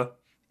Nappa.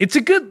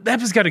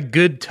 Nappa's got a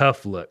good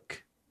tough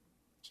look.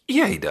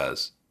 Yeah, he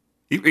does.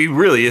 He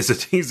really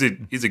is. He's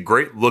a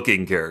great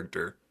looking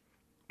character.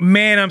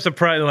 Man, I'm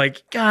surprised.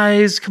 Like,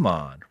 guys, come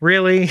on,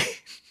 really?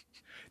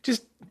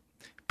 Just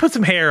put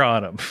some hair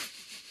on him.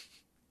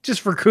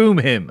 Just Raccoon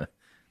him.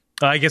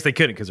 I guess they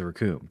couldn't because of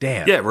Raccoon.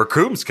 Damn. Yeah,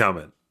 Raccoon's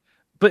coming.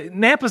 But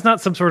Nappa's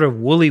not some sort of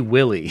woolly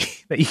willy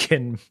that you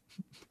can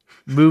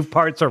move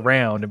parts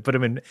around and put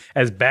them in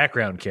as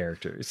background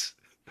characters.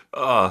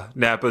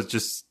 Nappa's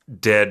just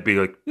dead, being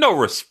like, no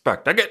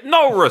respect. I get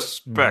no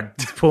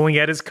respect. Pulling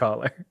at his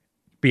collar.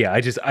 But yeah,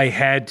 I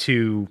had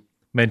to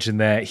mention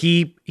that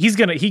he's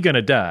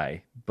gonna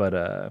die,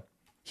 but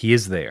he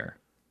is there.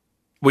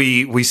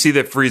 We see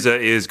that Frieza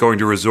is going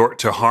to resort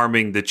to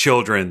harming the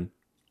children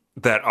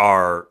that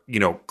are,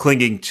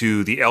 clinging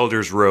to the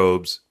Elder's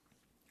robes.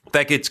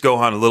 That gets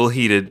Gohan a little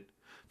heated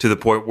to the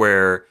point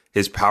where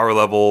his power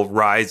level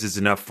rises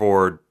enough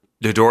for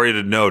Dodoria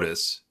to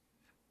notice.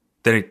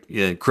 Then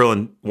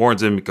Krillin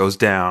warns him, it goes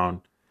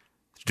down.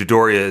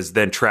 Dodoria is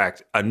then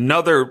tracked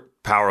another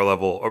power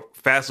level,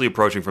 fastly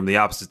approaching from the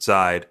opposite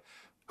side.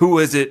 Who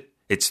is it?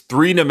 It's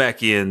 3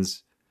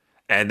 Namekians,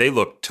 and they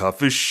look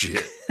tough as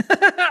shit.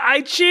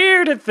 I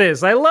cheered at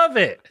this. I love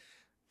it.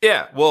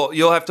 Yeah, well,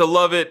 you'll have to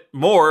love it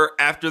more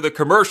after the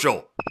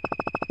commercial.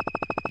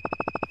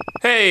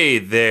 Hey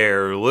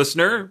there,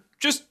 listener.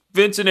 Just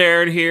Vince and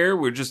Aaron here.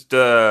 We're just,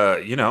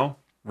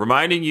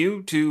 reminding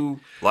you to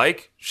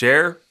like,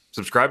 share,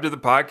 subscribe to the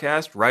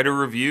podcast, write a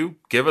review,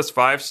 give us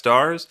 5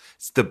 stars.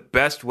 It's the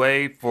best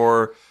way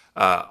for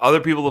other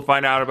people to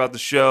find out about the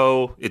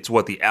show. It's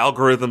what the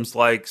algorithm's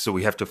like, so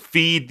we have to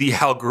feed the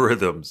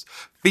algorithms.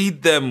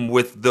 Feed them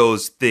with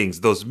those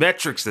things, those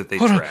metrics that they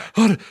track.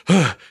 Hold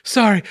on.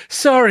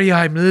 Sorry,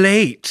 I'm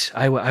late.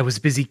 I was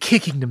busy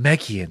kicking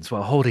Namekians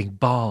while holding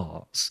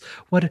balls.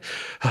 What?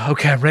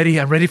 Okay, I'm ready.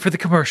 I'm ready for the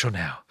commercial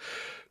now.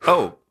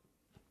 Oh,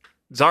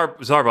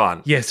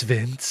 Zarbon. Yes,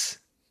 Vince.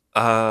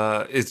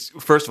 It's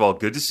first of all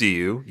good to see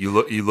you. You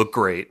look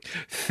great.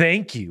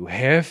 Thank you,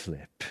 hair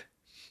flip.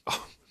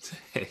 Oh,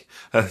 hey,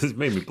 this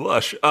made me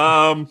blush.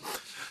 I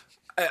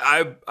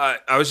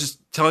was just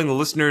telling the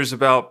listeners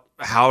about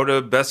how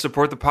to best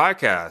support the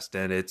podcast,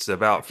 and it's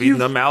about feeding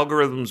them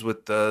algorithms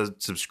with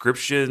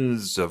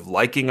subscriptions, of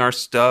liking our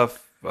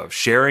stuff, of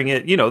sharing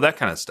it, that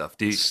kind of stuff.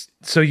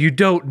 So you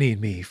don't need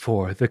me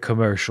for the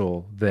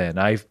commercial then.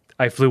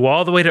 I flew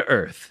all the way to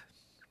Earth.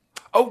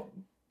 Oh,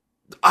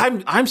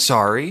 I'm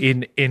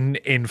sorry.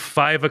 In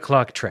 5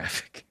 o'clock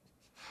traffic.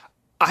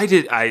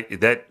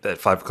 That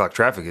 5 o'clock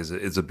traffic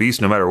is a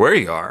beast no matter where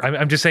you are.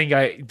 I'm just saying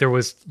I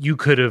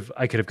could have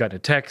gotten a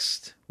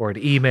text or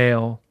an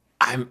email.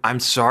 I'm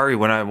sorry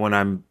when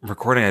I'm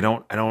recording. I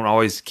don't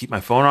always keep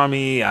my phone on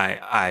me.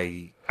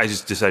 I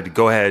just decided to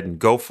go ahead and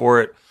go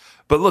for it.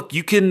 But look,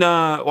 you can.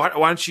 Why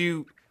don't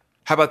you?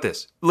 How about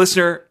this,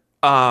 listener?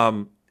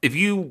 If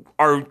you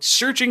are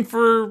searching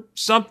for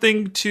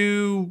something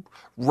to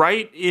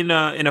write in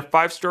a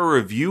 5-star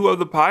review of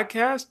the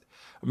podcast,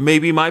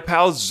 maybe my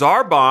pal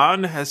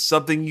Zarbon has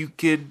something you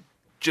could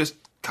just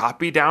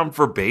copy down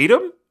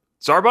verbatim.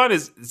 Zarbon,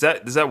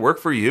 does that work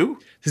for you?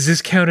 Does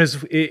this count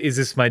as? Is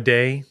this my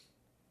day?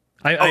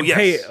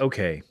 Yes.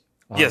 Okay.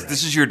 Yes, right.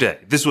 This is your day.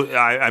 This was.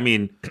 I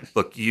mean,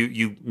 look,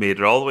 you made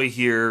it all the way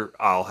here.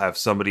 I'll have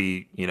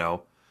somebody,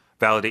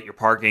 validate your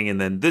parking, and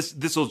then this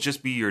will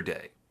just be your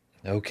day.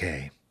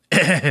 Okay.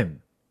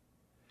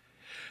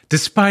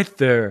 Despite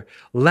their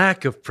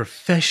lack of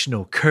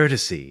professional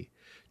courtesy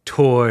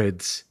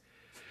towards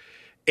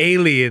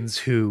aliens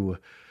who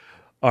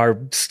are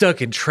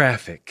stuck in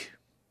traffic,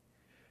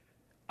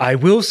 I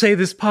will say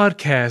this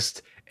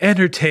podcast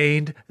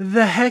entertained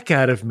the heck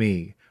out of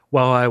me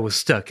while I was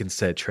stuck in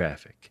said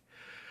traffic.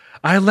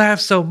 I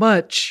laughed so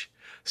much,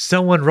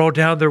 someone rolled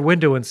down their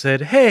window and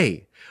said,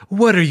 "Hey,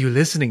 what are you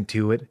listening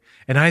to it?"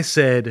 And I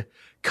said,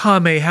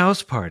 "Kame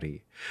House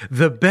Party,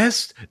 the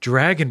best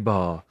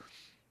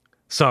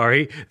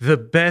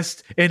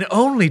and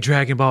only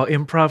Dragon Ball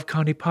Improv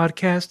Comedy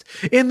podcast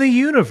in the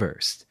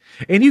universe.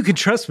 And you can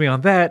trust me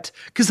on that,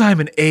 because I'm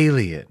an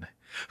alien.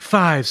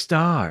 5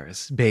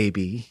 stars,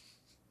 baby."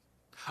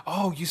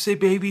 Oh, you say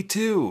baby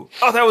too.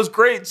 Oh, that was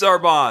great,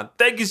 Zarbon.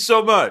 Thank you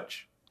so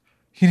much.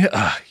 You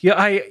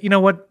know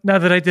what? Now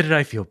that I did it,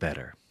 I feel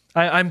better.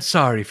 I'm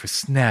sorry for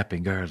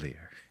snapping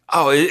earlier.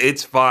 Oh,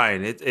 it's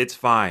fine. It's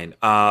fine.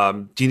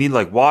 Do you need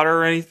like water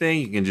or anything?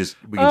 We can just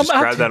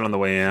grab that on the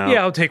way out.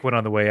 Yeah, I'll take one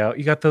on the way out.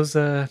 You got those?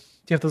 Do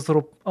you have those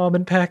little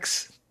almond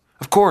packs?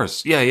 Of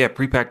course. Yeah.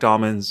 Pre-packed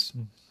almonds.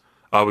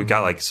 We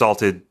got like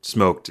salted,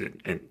 smoked, and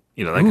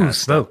that kind of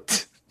smoked.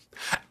 Stuff.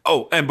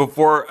 Oh, and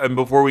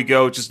before we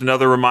go, just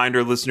another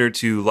reminder, listener,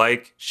 to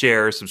like,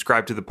 share,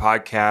 subscribe to the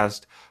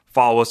podcast,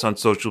 follow us on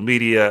social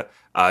media,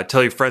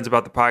 tell your friends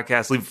about the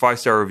podcast, leave a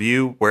 5-star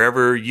review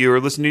wherever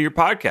you're listening to your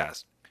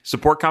podcast.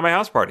 Support Kame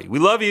House Party. We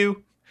love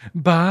you.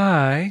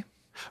 Bye.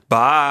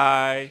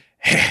 Bye.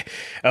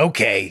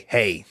 Okay.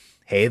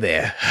 Hey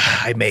there.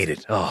 I made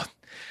it. Oh,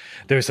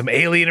 there's some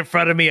alien in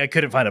front of me. I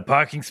couldn't find a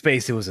parking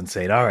space. It was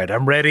insane. All right,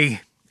 I'm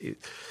ready.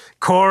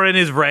 Korin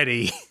is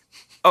ready.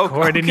 Oh,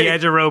 Korin and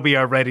Yajirobe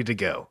are ready to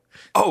go.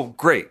 Oh,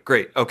 great.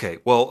 Okay.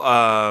 Well,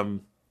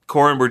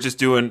 Korin, we're just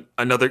doing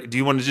another. Do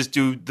you want to just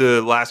do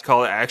the last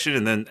call to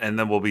action and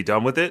then we'll be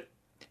done with it?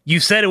 You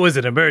said it was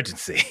an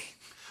emergency.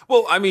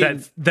 Well, I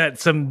mean, that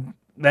some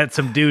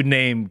dude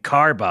named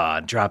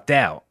Carbon dropped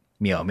out.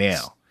 Meow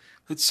meow.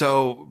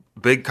 So,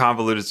 big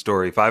convoluted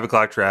story. 5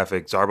 o'clock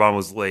traffic. Zarbon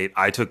was late.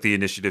 I took the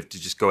initiative to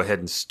just go ahead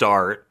and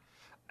start.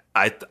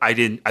 I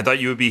thought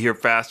you would be here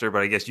faster,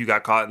 but I guess you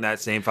got caught in that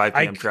same 5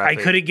 p.m. traffic.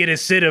 I couldn't get a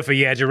sitter for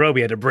Yajirobe.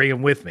 I had to bring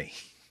him with me.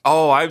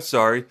 Oh, I'm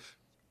sorry.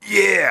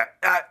 Yeah,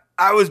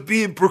 I was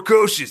being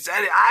precocious.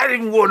 I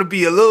didn't want to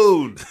be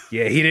alone.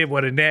 Yeah, he didn't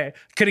want to nap.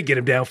 Couldn't get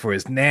him down for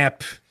his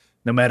nap.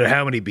 No matter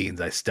how many beans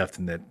I stuffed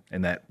on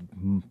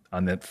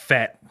that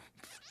fat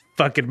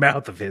fucking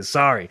mouth of his.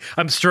 Sorry,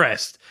 I'm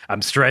stressed.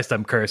 I'm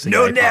cursing.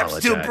 No naps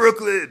till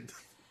Brooklyn.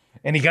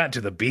 And he got into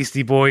the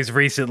Beastie Boys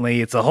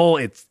recently. It's a whole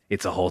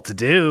to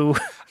do.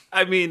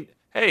 I mean,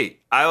 hey,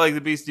 I like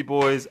the Beastie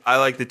Boys. I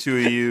like the two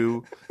of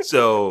you.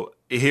 So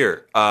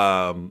here,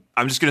 I'm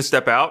just gonna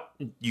step out.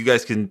 You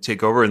guys can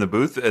take over in the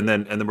booth, and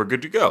then we're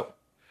good to go.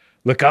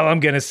 Look, all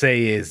I'm gonna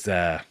say is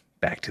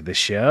back to the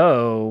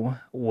show.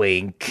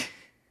 Wink.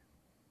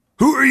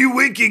 Who are you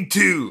winking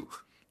to?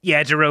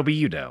 Yeah, Jerobi,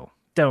 you know.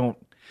 Don't.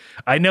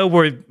 I know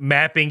we're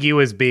mapping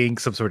you as being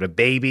some sort of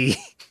baby,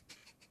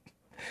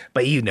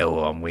 but you know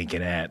who I'm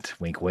winking at.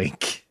 Wink,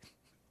 wink.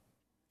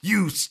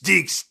 You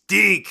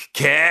stink,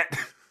 cat.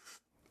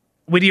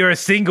 When you're a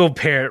single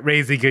parent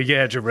raising a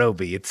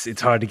Yajirobe,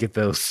 it's hard to get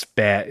those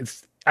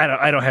spat.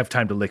 I don't have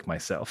time to lick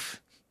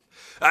myself.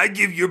 I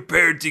give your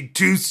parenting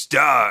 2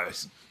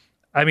 stars.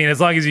 I mean,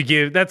 as long as you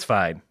give, that's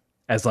fine.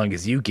 As long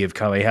as you give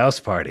Kame House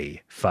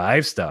Party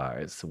 5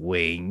 stars.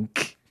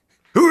 Wink.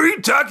 Who are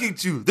you talking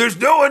to? There's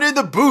no one in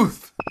the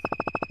booth.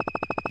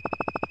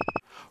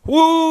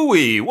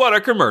 Woo-wee, what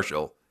a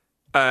commercial.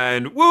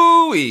 And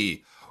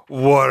woo-wee,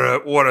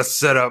 what a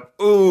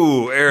setup.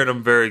 Ooh, Aaron,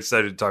 I'm very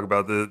excited to talk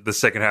about the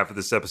second half of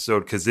this episode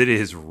because it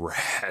is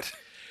rad.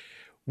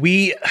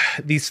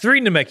 These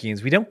 3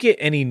 Namekians, we don't get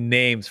any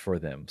names for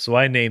them. So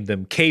I named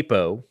them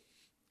Capo,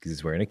 because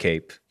he's wearing a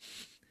cape.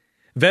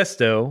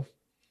 Vesto.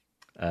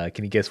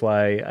 Can you guess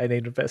why I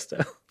named him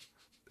Vesto?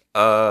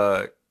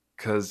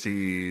 Because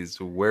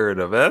he's wearing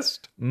a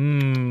vest?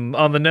 On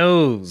the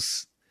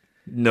nose.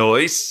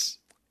 Nice.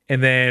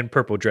 And then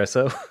Purple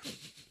Dresso.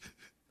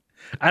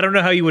 I don't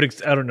know how you would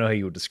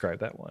describe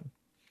that one.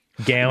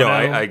 Gauno. No,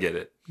 I get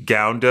it.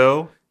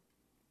 Gaundo.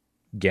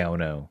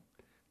 Gauno.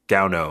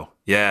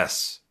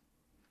 Yes.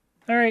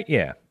 All right,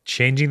 yeah.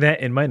 Changing that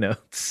in my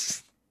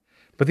notes.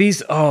 But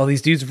these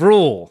dudes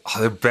rule. Oh,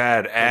 they're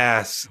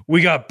badass.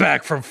 We got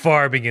back from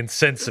farming and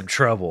sensed some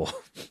trouble.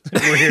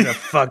 We're here to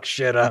fuck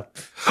shit up.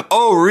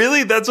 Oh,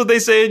 really? That's what they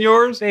say in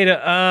yours?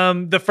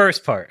 The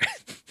first part.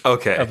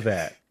 Okay. Of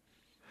that.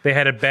 They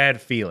had a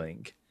bad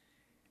feeling.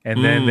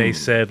 And then they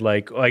said,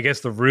 I guess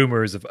the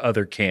rumors of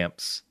other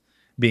camps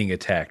being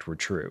attacked were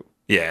true.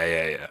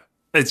 Yeah.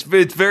 It's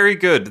very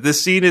good. The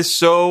scene is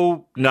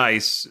so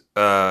nice.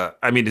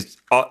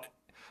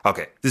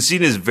 Okay. The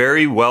scene is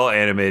very well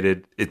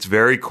animated. It's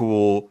very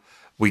cool.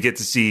 We get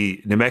to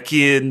see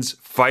Namekians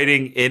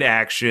fighting in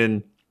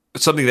action.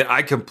 Something that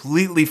I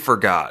completely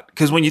forgot.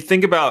 Because when you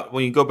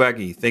go back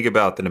and you think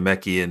about the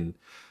Namekian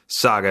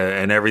saga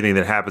and everything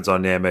that happens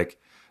on Namek,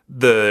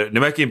 the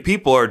Namekian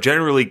people are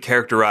generally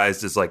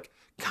characterized as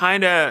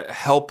kind of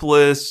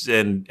helpless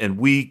and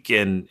weak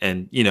and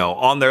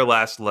on their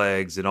last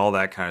legs and all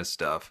that kind of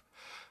stuff.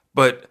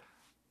 But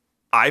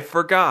I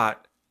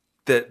forgot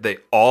that they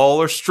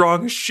all are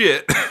strong as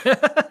shit.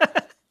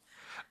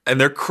 And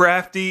they're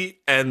crafty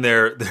and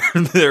they're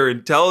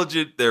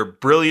intelligent, they're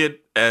brilliant,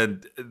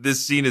 and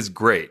this scene is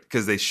great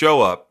because they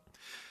show up.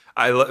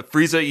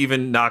 Frieza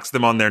even knocks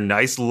them on their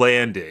nice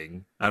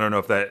landing. I don't know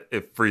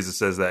if Frieza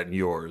says that in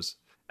yours.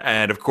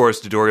 And of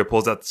course, Dodoria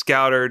pulls out the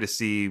scouter to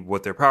see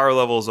what their power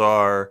levels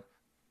are,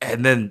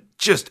 and then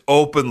just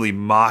openly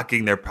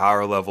mocking their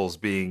power levels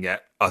being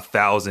at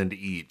 1,000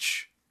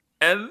 each.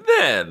 And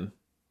then,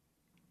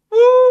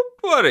 woo,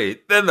 buddy,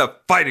 then the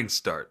fighting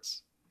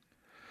starts.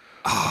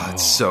 Oh,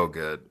 it's so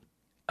good.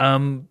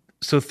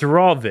 So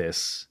through all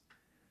this,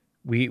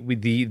 we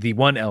the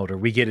one elder,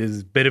 we get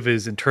his bit of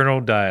his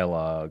internal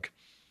dialogue.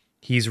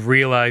 He's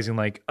realizing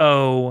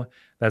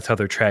that's how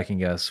they're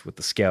tracking us with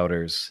the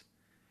scouters.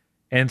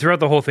 And throughout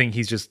the whole thing,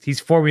 he's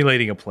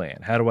formulating a plan.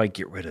 How do I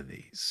get rid of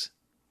these?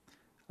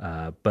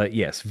 But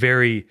yes,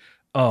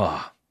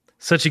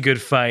 such a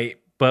good fight.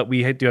 But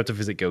we do have to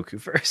visit Goku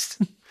first.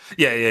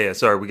 Yeah.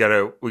 Sorry, we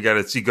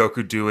gotta see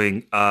Goku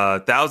doing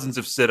thousands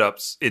of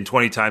sit-ups in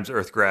 20 times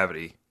Earth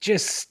gravity.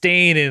 Just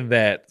staying in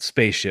that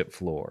spaceship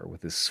floor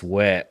with his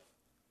sweat.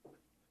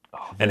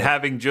 And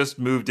having just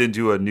moved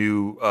into a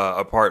new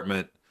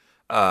apartment,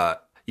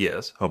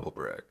 yes, humble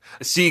brag.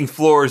 Seeing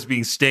floors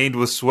being stained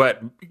with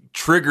sweat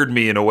triggered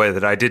me in a way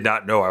that I did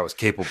not know I was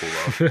capable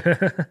of.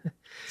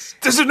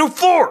 There's no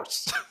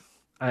floors!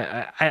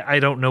 I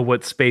don't know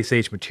what space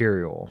age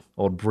material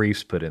old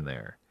Briefs put in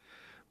there,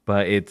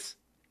 but it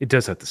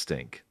does have to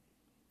stink.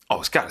 Oh,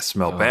 it's got to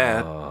smell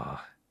bad.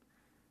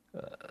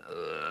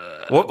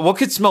 What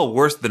could smell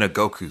worse than a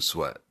Goku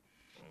sweat?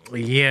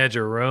 Yeah,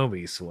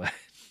 Jerome sweat.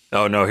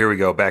 Oh no, here we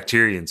go.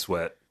 Bacterian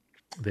sweat.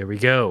 There we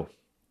go.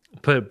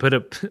 Put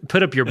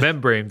up your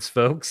membranes,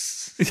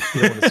 folks. You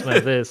don't want to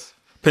smell this.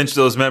 Pinch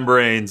those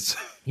membranes.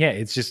 Yeah,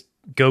 it's just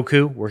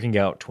Goku working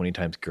out 20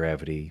 times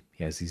gravity.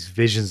 He has these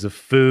visions of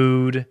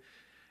food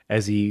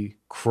as he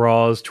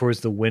crawls towards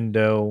the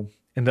window.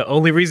 And the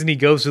only reason he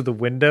goes to the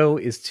window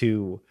is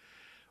to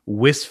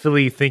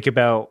wistfully think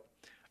about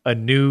a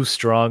new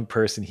strong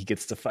person he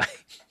gets to fight.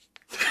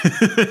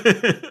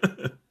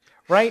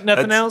 Right?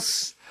 Nothing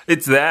else?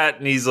 It's that,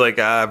 and he's like,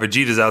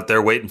 Vegeta's out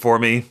there waiting for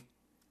me.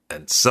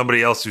 And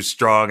somebody else who's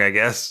strong, I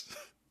guess.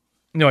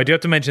 No, I do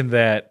have to mention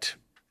that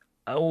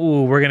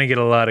we're going to get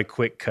a lot of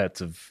quick cuts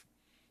of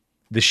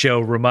the show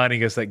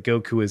reminding us that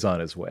Goku is on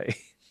his way.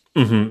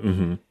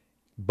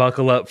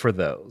 Buckle up for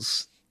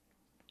those.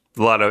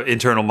 A lot of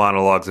internal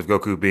monologues of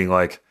Goku being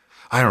like,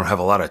 I don't have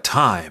a lot of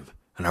time,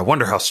 and I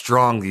wonder how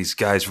strong these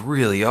guys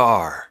really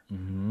are.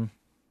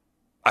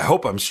 I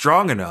hope I'm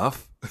strong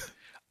enough.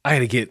 I got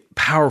to get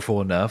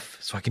powerful enough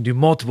so I can do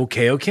multiple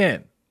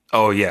Kaioken.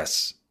 Oh,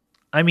 yes.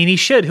 I mean, he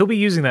should. He'll be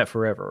using that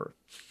forever.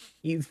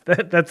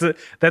 That's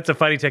a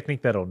fighting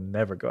technique that'll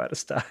never go out of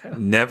style.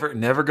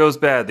 Never goes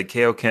bad. The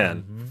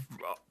Kaioken.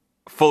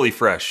 Fully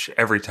fresh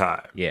every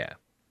time. Yeah.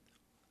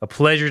 A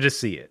pleasure to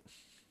see it.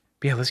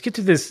 But yeah, let's get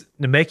to this.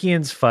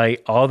 Namekians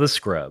fight all the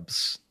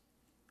scrubs.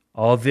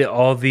 All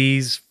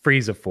these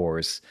Frieza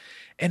Force.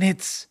 And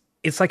it's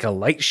like a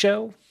light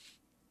show.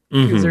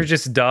 Because they're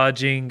just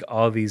dodging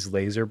all these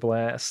laser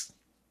blasts.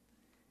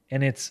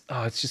 And it's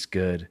just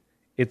good.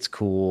 It's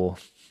cool.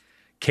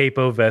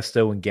 Capo,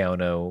 Vesto, and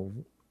Gauno,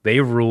 they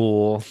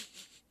rule.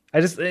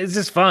 It's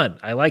just fun.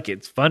 I like it.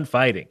 It's fun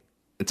fighting.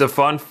 It's a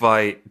fun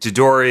fight.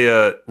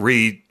 Dodoria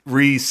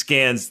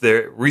rescans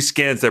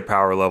their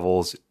power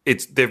levels.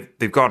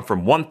 They've gone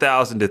from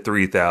 1,000 to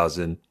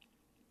 3,000.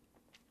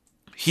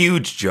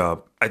 Huge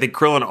jump. I think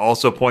Krillin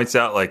also points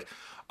out like,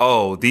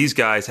 oh, these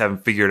guys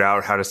haven't figured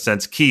out how to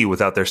sense ki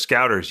without their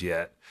scouters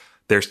yet.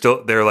 They're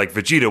like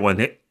Vegeta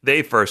when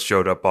they first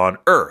showed up on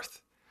Earth.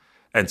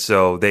 And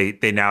so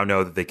they now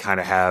know that they kind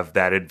of have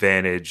that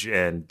advantage.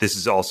 And this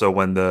is also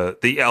when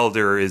the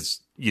Elder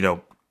is,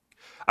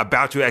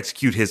 about to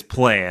execute his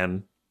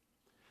plan.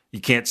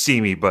 You can't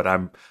see me, but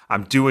I'm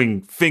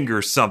doing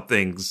finger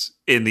somethings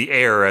in the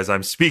air as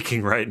I'm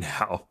speaking right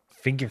now.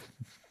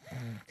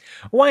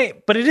 Why?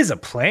 But it is a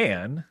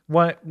plan.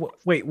 Why?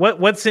 Wait,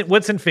 what's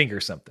in finger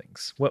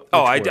somethings? He's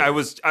going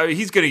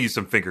to use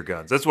some finger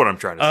guns. That's what I'm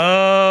trying to say.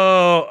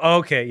 Oh,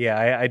 okay.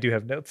 Yeah, I do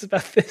have notes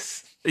about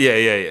this.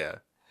 Yeah.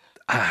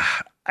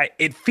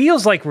 It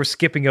feels like we're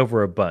skipping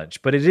over a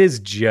bunch, but it is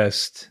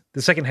just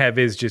the second half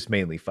is just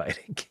mainly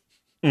fighting.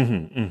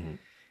 And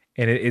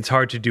it's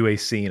hard to do a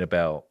scene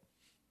about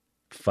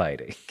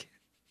fighting.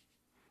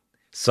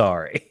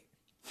 Sorry.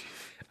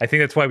 I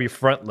think that's why we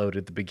front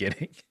loaded the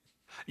beginning.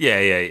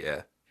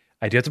 Yeah.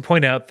 I do have to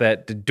point out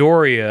that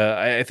Dodoria,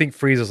 I think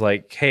Frieza's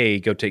like, hey,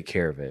 go take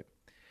care of it.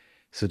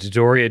 So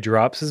Dodoria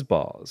drops his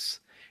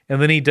balls.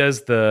 And then he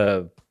does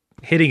the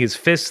hitting his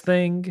fist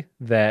thing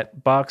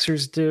that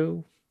boxers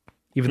do,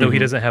 even though he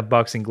doesn't have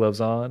boxing gloves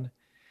on.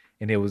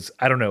 And it was,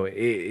 I don't know,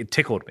 it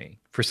tickled me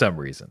for some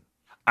reason.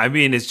 I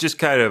mean, it's just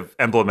kind of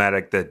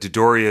emblematic that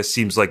Dodoria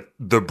seems like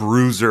the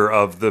bruiser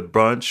of the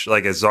bunch,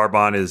 like as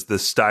Zarbon is the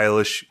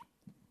stylish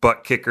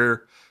butt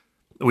kicker.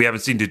 We haven't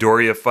seen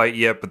Dodoria fight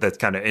yet, but that's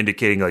kind of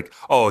indicating like,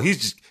 oh,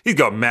 he's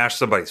gonna mash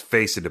somebody's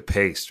face into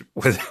paste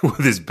with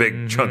his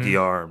big chunky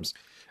arms.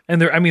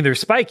 And they're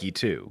spiky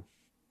too.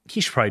 He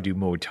should probably do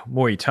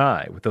Muay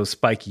Thai with those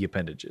spiky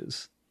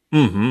appendages.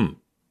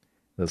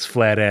 Those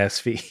flat ass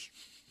feet.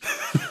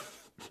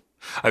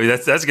 I mean,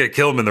 that's going to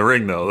kill him in the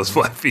ring, though, those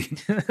flat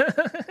feet.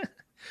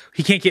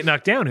 He can't get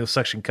knocked down. He'll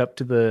suction cup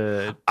to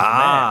the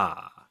mat.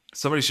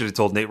 Somebody should have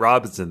told Nate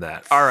Robinson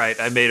that. All right,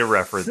 I made a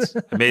reference.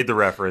 I made the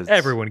reference.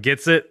 Everyone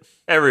gets it.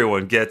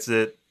 Everyone gets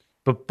it.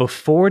 But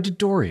before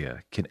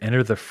Dodoria can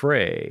enter the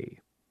fray,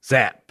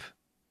 zap,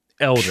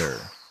 Elder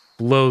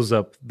blows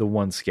up the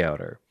one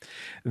scouter.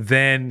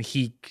 Then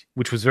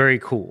which was very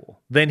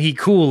cool, then he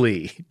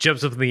coolly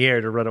jumps up in the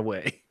air to run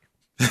away.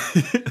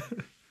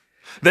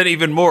 Then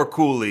even more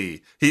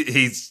coolly,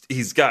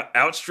 he's got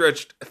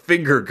outstretched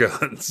finger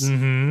guns.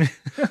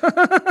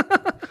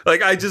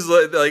 Like I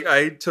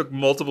took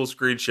multiple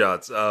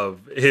screenshots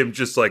of him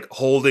just like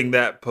holding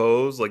that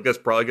pose. Like that's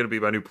probably going to be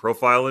my new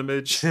profile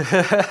image.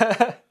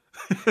 Because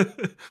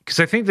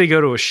I think they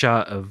go to a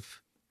shot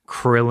of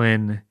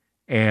Krillin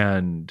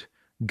and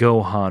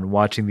Gohan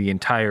watching the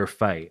entire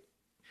fight,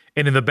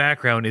 and in the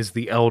background is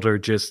the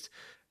Elder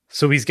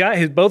so he's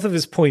got both of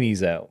his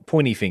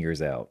pointy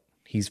fingers out.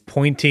 He's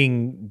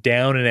pointing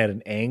down and at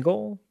an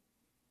angle,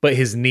 but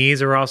his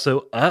knees are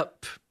also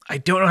up. I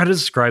don't know how to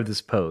describe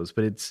this pose,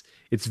 but it's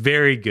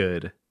very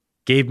good.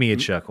 Gave me a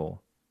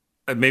chuckle.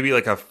 Maybe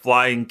like a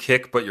flying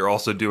kick, but you're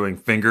also doing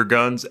finger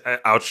guns,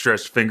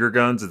 outstretched finger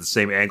guns at the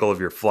same angle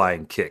of your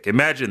flying kick.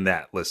 Imagine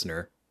that,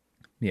 listener.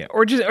 Yeah,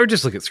 or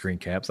just look at screen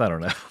caps. I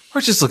don't know. Or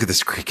just look at the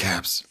screen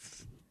caps.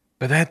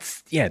 But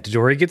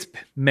Dodoria gets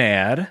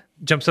mad,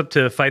 jumps up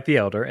to fight the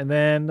Elder, and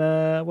then,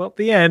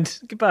 the end.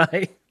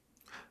 Goodbye.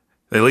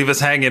 They leave us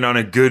hanging on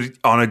a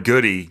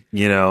goodie,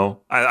 you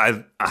know.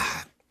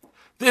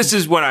 This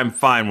is when I'm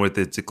fine with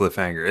it's a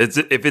cliffhanger.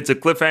 If it's a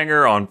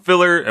cliffhanger on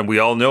filler and we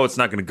all know it's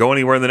not going to go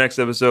anywhere in the next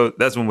episode,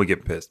 that's when we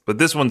get pissed. But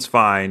this one's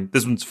fine.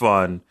 This one's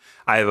fun.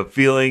 I have a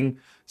feeling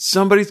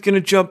somebody's going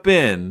to jump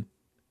in.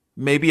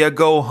 Maybe a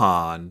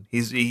Gohan.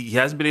 He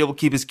hasn't been able to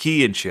keep his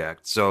ki in check.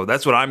 So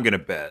that's what I'm going to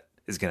bet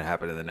is going to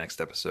happen in the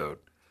next episode.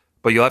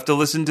 But you'll have to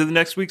listen to the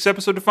next week's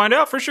episode to find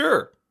out for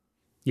sure.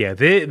 Yeah,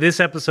 this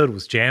episode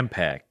was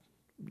jam-packed.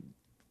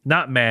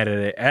 Not mad at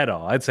it at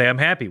all. I'd say I'm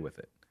happy with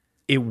it.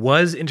 It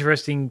was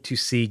interesting to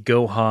see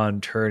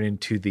Gohan turn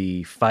into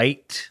the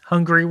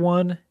fight-hungry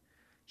one.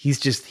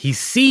 He's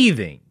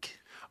seething.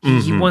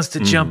 He wants to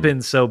jump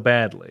in so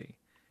badly.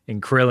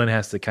 And Krillin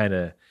has to kind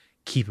of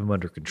keep him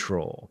under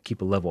control,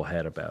 keep a level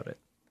head about it.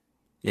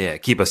 Yeah,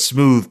 keep a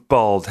smooth,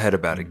 bald head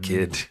about it,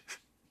 kid.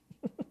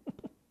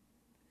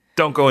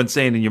 Don't go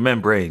insane in your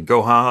membrane,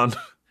 Gohan.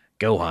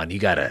 Gohan,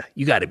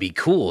 you gotta be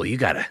cool. You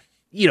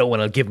don't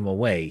want to give him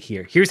away.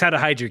 Here's how to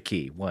hide your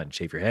ki. 1,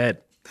 shave your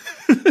head.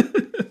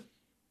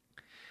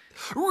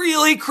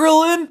 Really,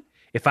 Krillin?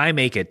 If I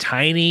make a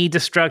tiny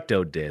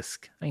Destructo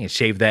disc, I can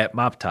shave that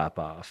mop top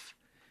off.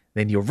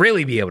 Then you'll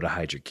really be able to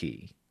hide your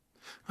ki.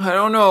 I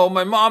don't know.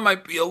 My mom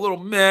might be a little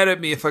mad at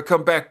me if I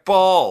come back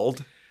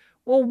bald.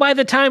 Well, by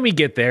the time we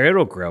get there,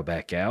 it'll grow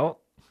back out.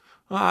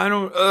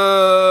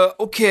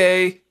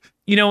 Okay.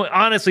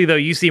 Honestly, though,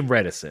 you seem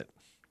reticent.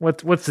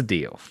 What's the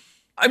deal?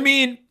 I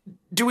mean,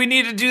 do we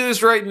need to do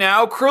this right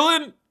now,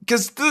 Krillin?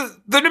 Because the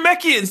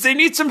Namekians, they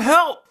need some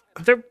help.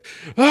 They're...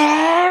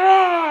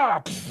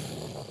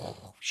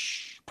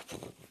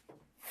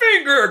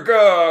 Finger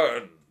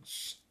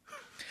guns.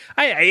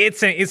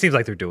 It seems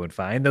like they're doing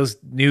fine. Those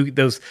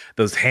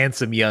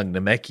handsome young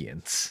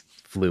Namekians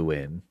flew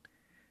in.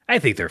 I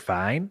think they're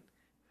fine.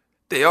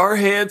 They are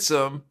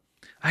handsome.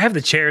 I have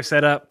the chair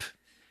set up,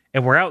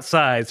 and we're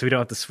outside, so we don't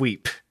have to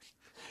sweep.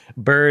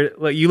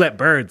 You let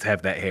birds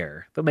have that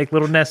hair. They'll make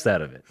little nests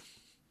out of it.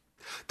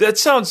 That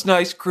sounds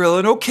nice,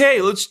 Krillin.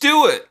 Okay, let's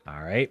do it.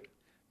 All right.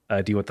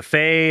 Do you want the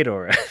fade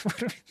or?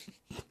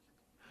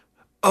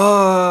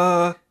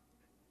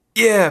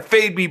 Yeah,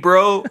 fade me,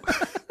 bro.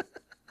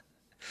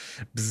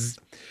 Bzz.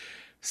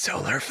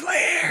 Solar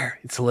flare.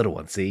 It's a little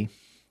one, see?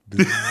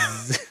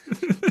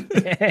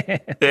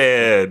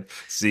 And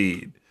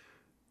seed.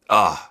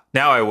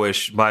 Now I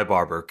wish my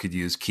barber could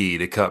use ki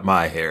to cut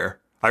my hair.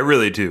 I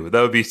really do.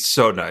 That would be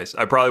so nice.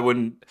 I probably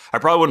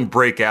wouldn't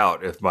break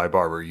out if my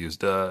barber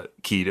used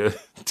ki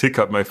to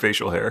cut my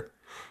facial hair.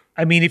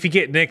 I mean, if you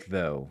get nicked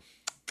though,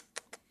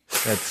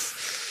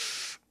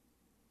 it's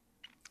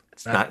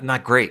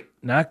not great.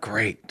 Not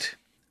great.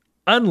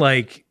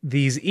 Unlike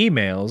these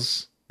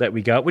emails that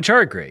we got, which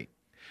are great.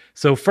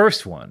 So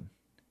first one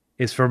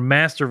is from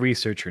Master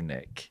Researcher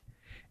Nick.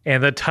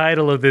 And the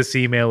title of this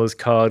email is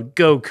called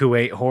Goku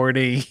Ain't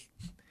Horny.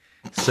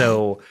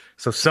 So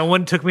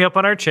someone took me up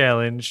on our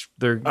challenge.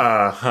 They're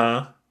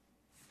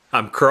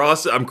I'm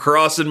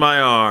crossing my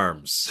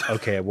arms.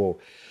 Okay, well,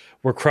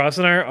 we're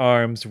crossing our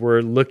arms.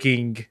 We're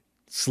looking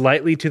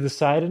slightly to the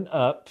side and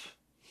up.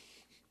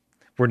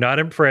 We're not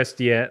impressed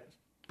yet,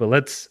 but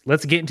let's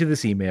get into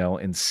this email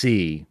and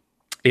see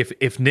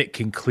if Nick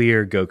can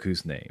clear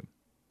Goku's name.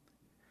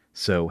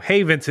 So,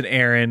 hey, Vincent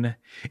Aaron,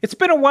 it's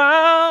been a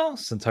while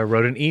since I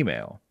wrote an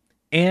email.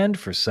 And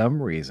for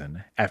some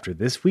reason, after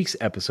this week's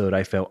episode,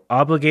 I felt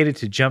obligated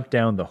to jump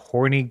down the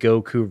horny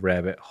Goku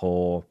rabbit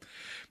hole.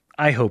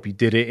 I hope you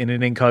did it in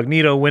an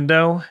incognito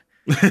window.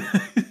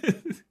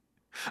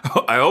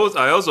 I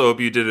also hope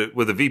you did it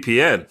with a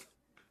VPN.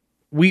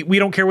 We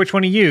don't care which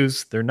one you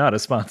use. They're not a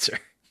sponsor.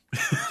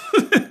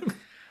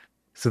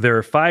 So there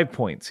are 5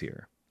 points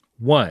here.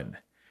 1,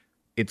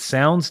 it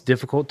sounds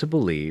difficult to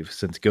believe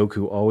since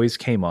Goku always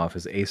came off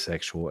as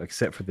asexual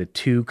except for the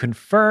 2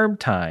 confirmed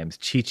times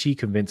Chi-Chi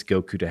convinced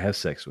Goku to have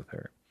sex with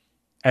her.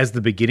 As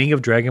the beginning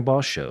of Dragon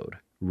Ball showed,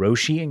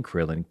 Roshi and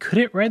Krillin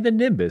couldn't ride the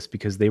Nimbus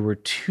because they were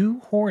too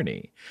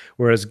horny,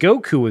 whereas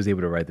Goku was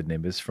able to ride the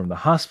Nimbus from the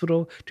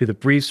hospital to the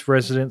Brief's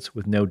residence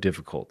with no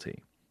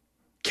difficulty.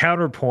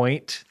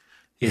 Counterpoint.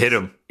 Hit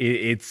him.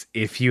 It's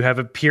if you have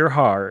a pure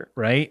heart,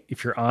 right?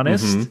 If you're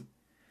honest. Mm-hmm.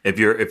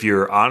 If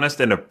you're honest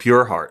and a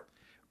pure heart.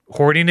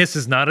 Horniness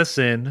is not a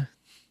sin.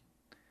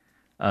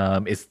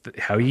 It's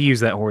how you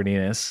use that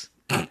horniness.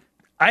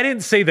 I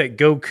didn't say that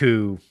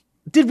Goku...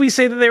 Did we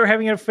say that they were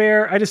having an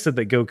affair? I just said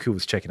that Goku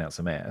was checking out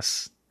some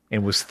ass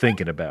and was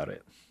thinking about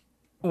it.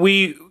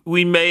 We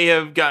may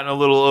have gotten a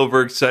little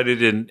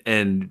overexcited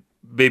and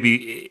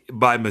maybe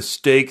by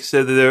mistake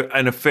said that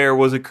an affair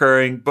was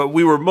occurring, but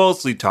we were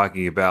mostly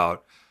talking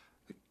about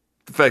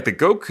the fact that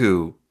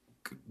Goku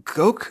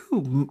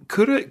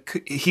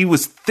he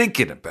was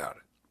thinking about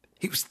it.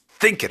 He was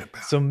thinking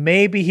about it. So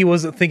maybe he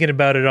wasn't thinking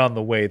about it on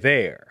the way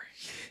there.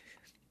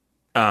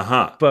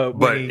 Uh-huh.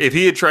 But if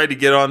he had tried to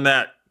get on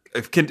that,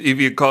 if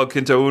he had called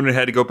Kinto Un and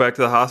had to go back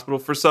to the hospital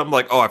for something,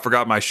 like, oh, I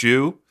forgot my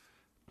shoe,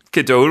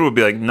 Kinto Un would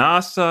be like, nah,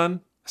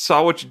 son, I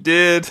saw what you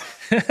did.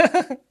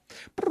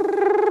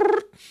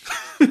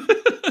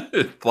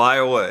 Fly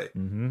away.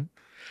 Mm-hmm.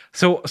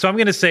 So I'm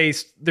going to say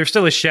there's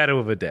still a shadow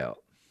of a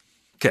doubt.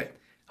 Okay.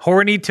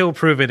 Horny till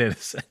proven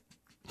innocent.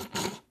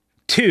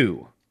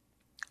 2.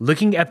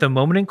 Looking at the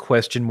moment in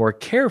question more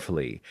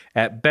carefully.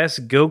 At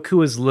best,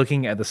 Goku is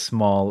looking at the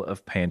small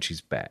of Panchi's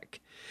back.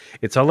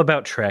 It's all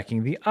about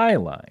tracking the eye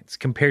lines.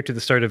 Compared to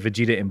the start of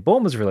Vegeta and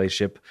Bulma's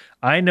relationship,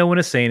 I know when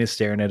a Saiyan is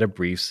staring at a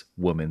brief's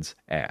woman's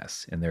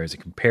ass. And there is a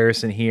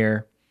comparison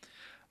here.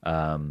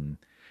 There.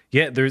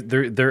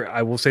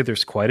 I will say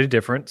there's quite a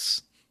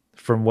difference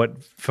from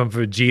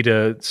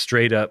Vegeta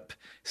straight up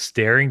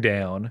staring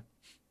down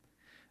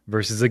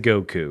versus a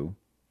Goku.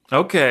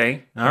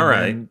 Okay. All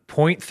right.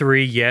 Point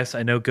 3, yes,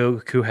 I know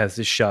Goku has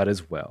this shot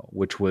as well,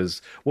 which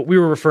was what we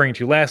were referring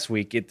to last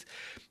week.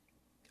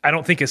 I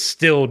don't think it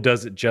still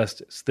does it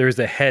justice. There's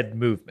a head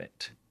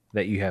movement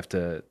that you have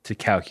to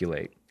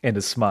calculate and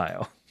a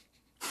smile.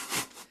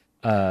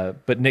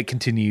 But Nick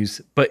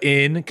continues, but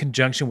in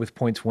conjunction with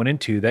points 1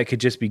 and 2, that could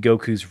just be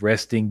Goku's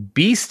resting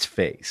beast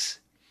face.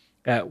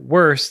 At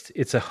worst,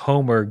 it's a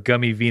Homer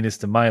Gummy Venus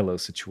de Milo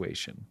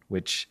situation,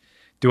 which...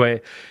 Do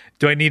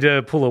I need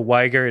to pull a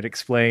Weiger and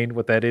explain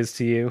what that is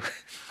to you?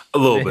 A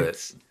little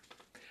bit.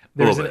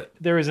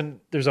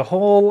 There's a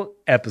whole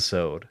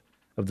episode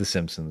of The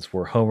Simpsons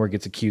where Homer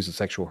gets accused of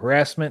sexual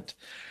harassment.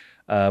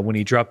 When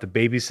he dropped the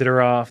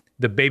babysitter off,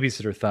 the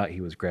babysitter thought he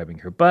was grabbing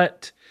her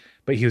butt,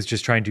 but he was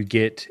just trying to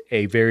get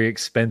a very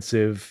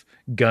expensive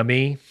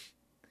gummy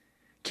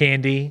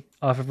candy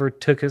off of her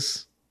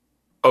tuchus.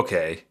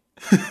 Okay.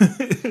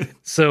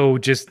 So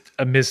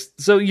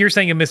so you're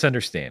saying a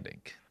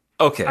misunderstanding.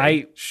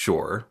 Okay,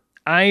 sure.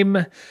 I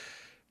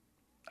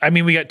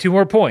mean, we got 2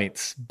 more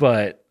points,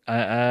 but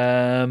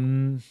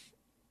I'm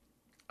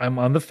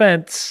on the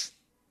fence.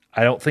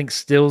 I don't think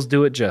stills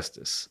do it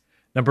justice.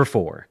 Number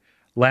 4.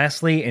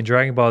 Lastly, in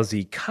Dragon Ball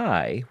Z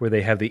Kai, where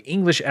they have the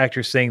English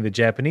actor saying the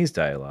Japanese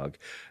dialogue,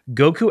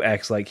 Goku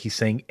acts like he's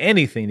saying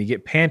anything to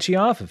get Panchi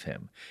off of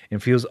him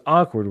and feels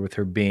awkward with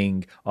her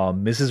being all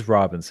Mrs.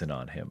 Robinson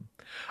on him.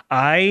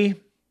 I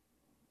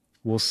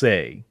will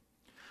say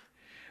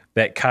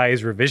that Kai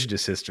is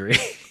revisionist history.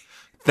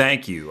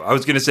 Thank you. I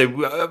was going to say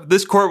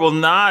this court will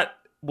not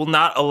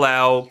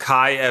allow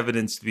Kai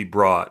evidence to be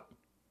brought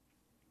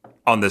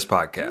on this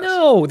podcast.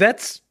 No,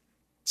 that's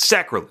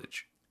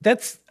sacrilege.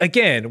 That's,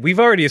 again, we've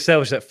already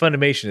established that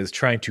Funimation is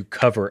trying to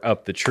cover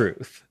up the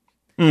truth.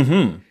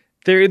 Mm-hmm.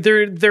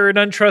 They're an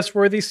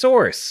untrustworthy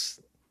source.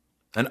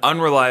 An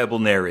unreliable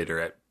narrator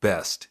at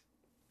best.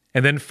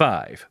 And then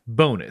 5,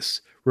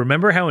 bonus.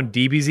 Remember how in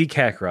DBZ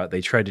Kakarot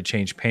they tried to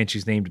change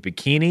Panchi's name to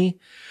Bikini?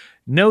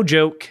 No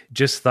joke,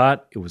 just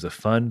thought it was a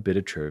fun bit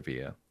of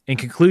trivia. In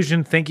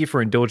conclusion, thank you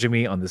for indulging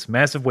me on this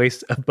massive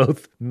waste of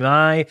both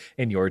my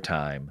and your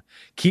time.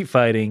 Keep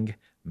fighting,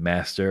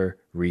 Master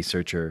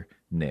Researcher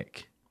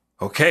Nick.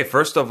 Okay,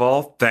 first of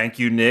all, thank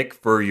you, Nick,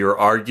 for your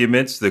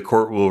arguments the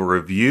court will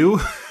review.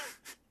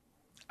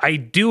 I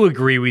do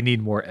agree we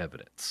need more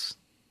evidence.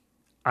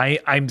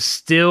 I'm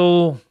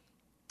still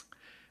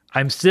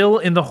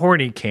in the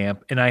horny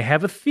camp, and I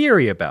have a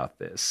theory about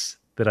this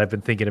that I've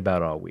been thinking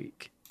about all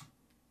week,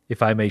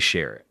 if I may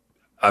share it.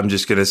 I'm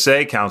just going to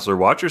say, counselor,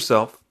 watch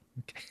yourself.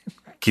 Okay.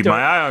 Keep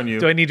my eye on you.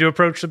 Do I need to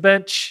approach the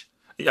bench?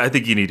 I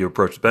think you need to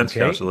approach the bench,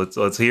 counselor.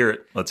 Let's hear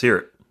it. Let's hear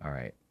it. All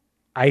right.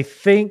 I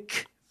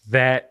think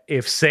that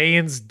if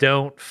Saiyans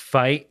don't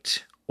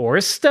fight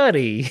or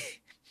study,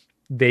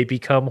 they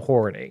become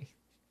horny.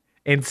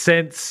 And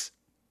since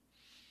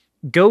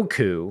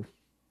Goku...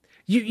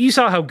 You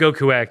saw how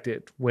Goku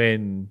acted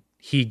when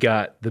he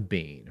got the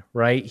bean,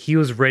 right? He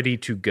was ready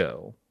to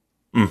go.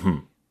 Mm-hmm.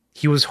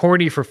 He was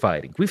horny for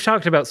fighting. We've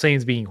talked about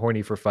Saiyans being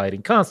horny for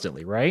fighting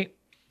constantly, right?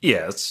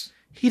 Yes.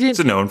 He didn't. It's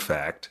a known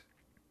fact.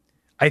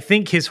 I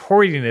think his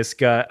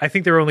horniness I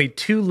think there are only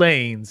 2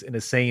 lanes in a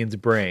Saiyan's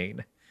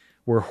brain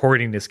where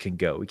horniness can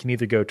go. We can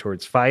either go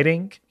towards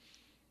fighting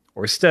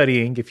or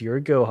studying if you're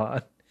a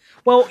Gohan.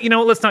 Well,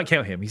 let's not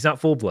count him. He's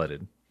not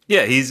full-blooded.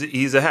 Yeah,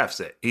 he's a half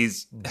Saiyan.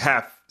 He's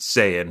half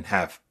Saiyan,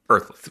 half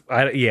Earthly.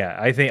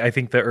 I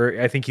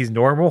think he's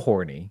normal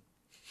horny.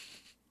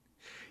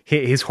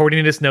 His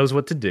horniness knows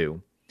what to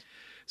do.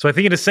 So I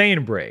think in a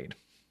Saiyan brain,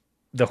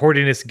 the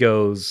horniness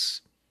goes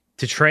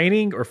to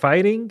training or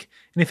fighting,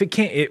 and if it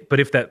can't,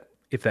 but if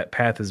that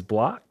path is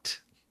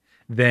blocked,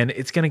 then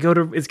it's gonna go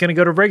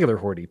to regular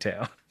horny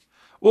town.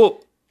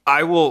 Well,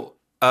 I will.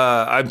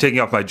 I'm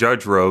taking off my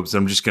judge robes.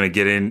 I'm just gonna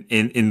get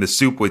in the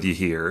soup with you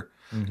here.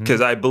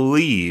 Because I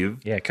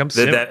believe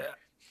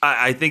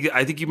I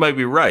think you might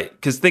be right.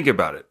 Because think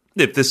about it.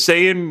 If the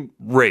Saiyan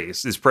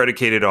race is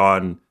predicated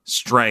on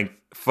strength,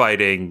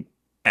 fighting,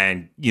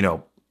 and,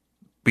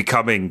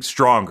 becoming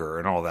stronger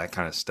and all that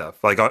kind of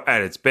stuff, like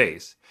at its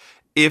base,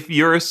 if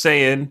you're a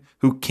Saiyan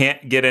who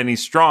can't get any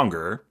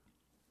stronger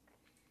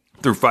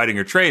through fighting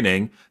or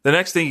training, the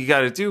next thing you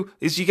got to do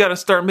is you got to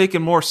start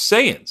making more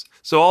Saiyans.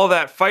 So all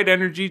that fight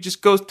energy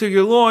just goes to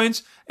your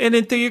loins and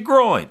into your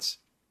groins.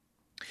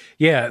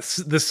 Yeah,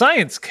 the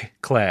science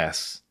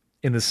class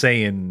in the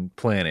Saiyan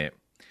planet,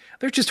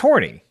 they're just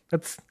horny.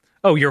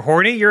 You're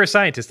horny? You're a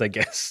scientist, I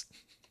guess.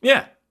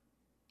 Yeah.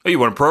 Oh, you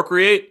want to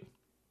procreate?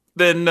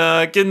 Then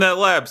get in that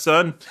lab,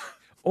 son.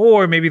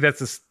 Or maybe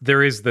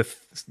there is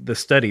the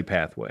study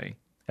pathway,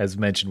 as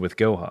mentioned with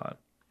Gohan.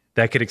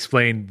 That could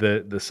explain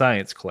the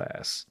science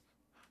class.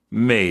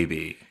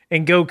 Maybe.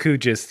 And Goku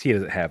he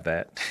doesn't have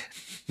that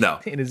No.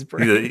 in his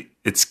brain.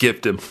 It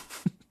skipped him.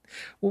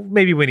 Well,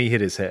 maybe when he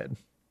hit his head.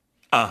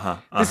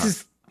 This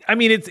is, I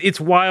mean, it's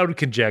wild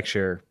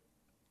conjecture.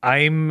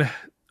 I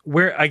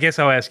guess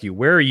I'll ask you,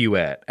 where are you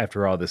at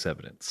after all this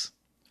evidence?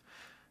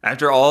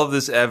 After all of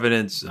this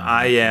evidence,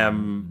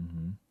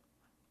 I'm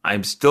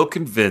still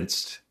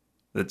convinced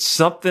that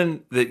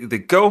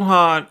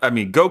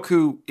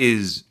Goku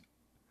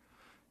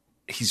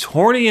he's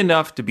horny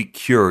enough to be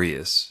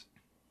curious,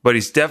 but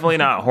he's definitely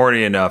not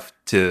horny enough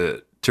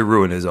to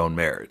ruin his own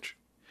marriage.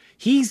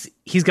 He's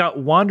got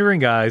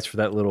wandering eyes for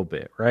that little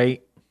bit,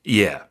 right?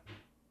 Yeah.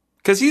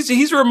 Because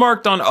he's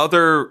remarked on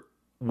other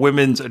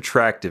women's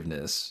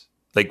attractiveness,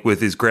 like with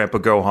his grandpa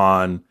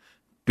Gohan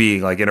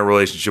being like in a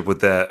relationship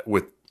with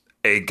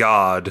a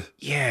god.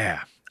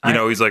 Yeah.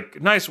 He's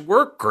like, nice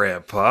work,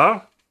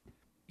 grandpa.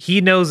 He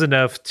knows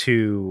enough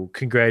to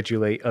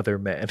congratulate other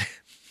men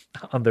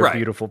on their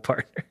beautiful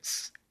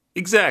partners.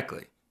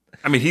 Exactly.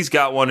 I mean, he's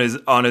got one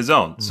on his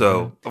own,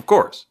 so of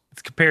course.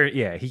 It's compared.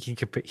 Yeah, he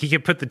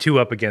can put the two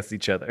up against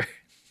each other.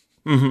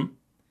 Mm-hmm.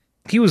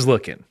 He was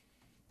looking.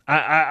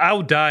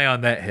 I'll die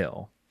on that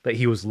hill that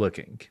he was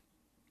looking.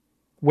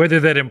 Whether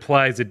that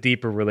implies a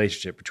deeper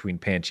relationship between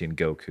Panchi and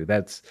Goku,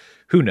 that's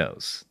who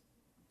knows.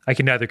 I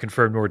can neither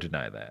confirm nor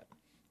deny that.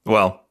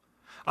 Well,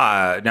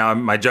 now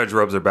my judge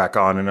robes are back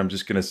on, and I'm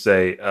just going to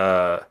say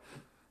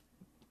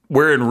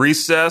we're in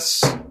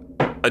recess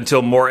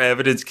until more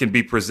evidence can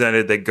be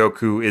presented that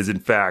Goku is in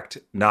fact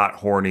not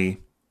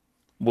horny.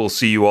 We'll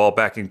see you all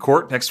back in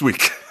court next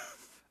week.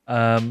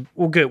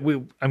 Well,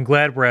 good. I'm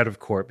glad we're out of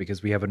court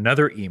because we have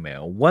another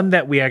email, one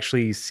that we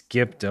actually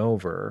skipped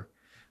over.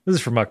 This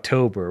is from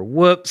October.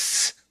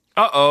 Whoops.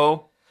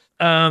 Uh-oh.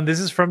 This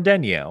is from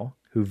Danielle,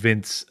 who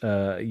Vince,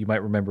 you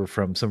might remember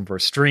from some of our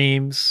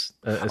streams,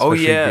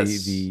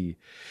 especially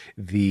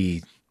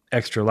the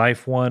Extra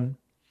Life one.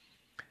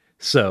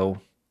 So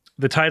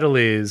the title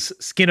is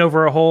Skin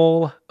Over a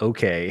Hole.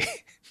 Okay.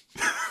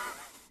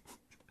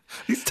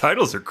 These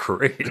titles are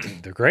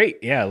great. They're great.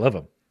 Yeah, I love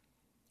them.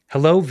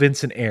 Hello,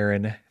 Vince and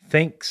Aaron.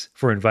 Thanks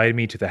for inviting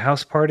me to the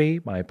house party.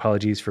 My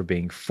apologies for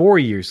being 4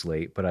 years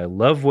late, but I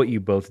love what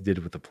you both did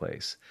with the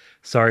place.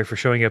 Sorry for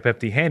showing up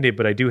empty-handed,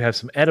 but I do have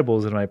some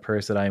edibles in my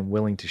purse that I am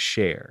willing to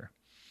share.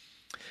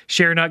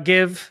 Share, not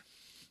give.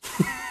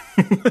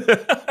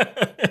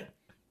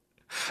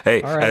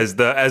 Hey, right. as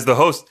the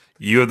host,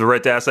 you have the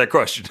right to ask that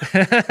question.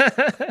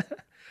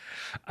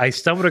 I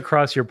stumbled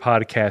across your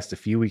podcast a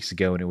few weeks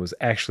ago, and it was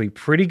actually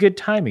pretty good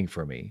timing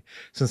for me,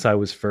 since I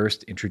was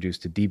first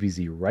introduced to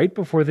DBZ right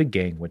before the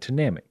gang went to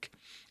Namek.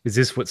 Is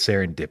this what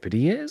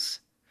serendipity is?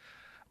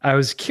 I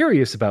was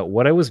curious about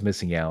what I was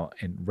missing out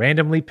and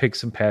randomly picked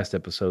some past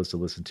episodes to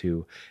listen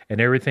to,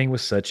 and everything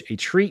was such a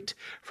treat,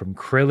 from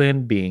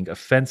Krillin being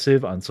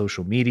offensive on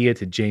social media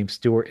to James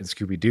Stewart and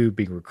Scooby-Doo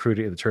being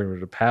recruited in the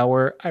Tournament of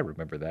Power. I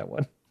remember that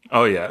one.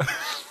 Oh, yeah.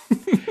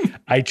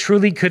 I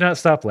truly could not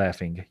stop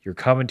laughing. Your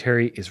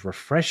commentary is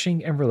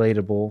refreshing and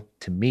relatable,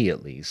 to me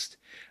at least,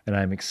 and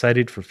I'm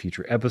excited for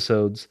future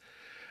episodes.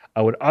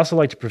 I would also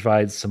like to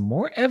provide some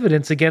more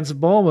evidence against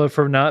Bulma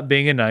for not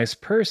being a nice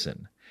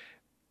person.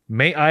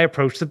 May I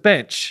approach the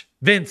bench?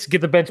 Vince,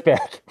 get the bench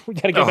back. We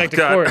gotta go back to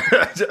court.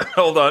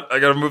 Hold on, I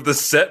gotta move the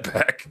set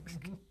back.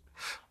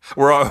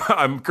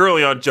 I'm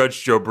currently on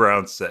Judge Joe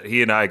Brown's set.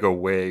 He and I go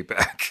way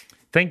back.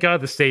 Thank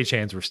God the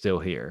stagehands were still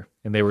here,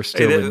 and they were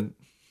still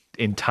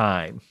in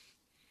time.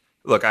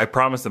 Look, I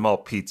promised them all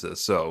pizza,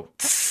 so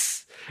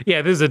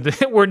yeah,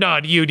 we're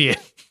non-union.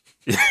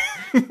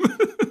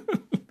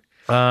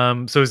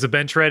 So is the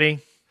bench ready?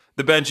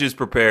 The bench is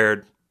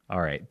prepared. All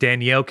right.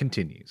 Danielle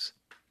continues.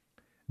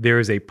 There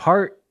is a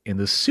part in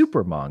the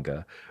Super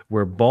manga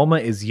where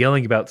Bulma is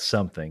yelling about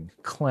something,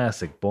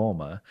 classic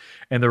Bulma,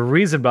 and the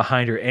reason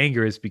behind her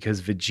anger is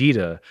because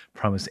Vegeta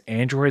promised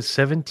Android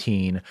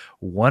 17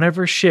 one of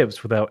her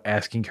ships without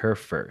asking her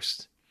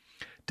first.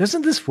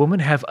 Doesn't this woman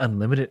have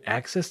unlimited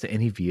access to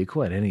any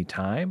vehicle at any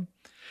time?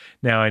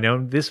 Now, I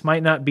know this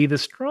might not be the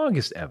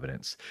strongest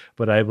evidence,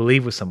 but I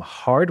believe with some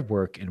hard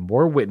work and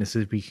more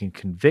witnesses, we can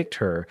convict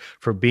her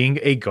for being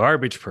a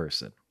garbage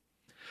person.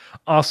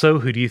 Also,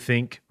 who do you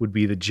think would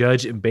be the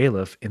judge and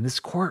bailiff in this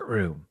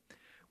courtroom?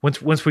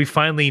 Once we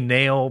finally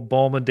nail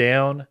Bulma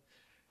down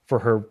for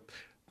her,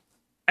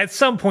 at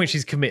some point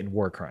she's committing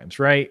war crimes,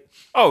 right?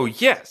 Oh,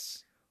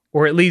 yes.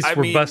 Or at least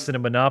we're busting a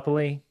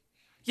monopoly.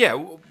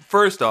 Yeah,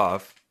 first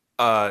off,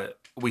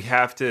 we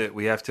have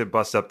to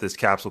bust up this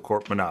Capsule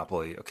Corp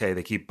monopoly. Okay,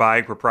 they keep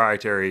buying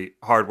proprietary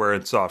hardware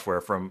and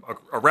software from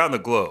around the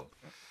globe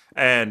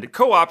and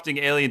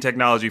co-opting alien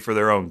technology for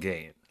their own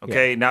gain.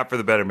 Okay, not for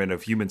the betterment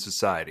of human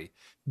society.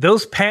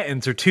 Those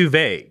patents are too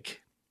vague.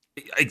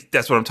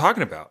 That's what I'm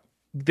talking about.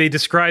 They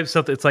describe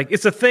something. It's like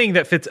it's a thing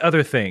that fits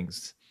other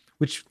things,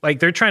 which like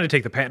they're trying to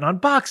take the patent on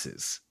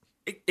boxes.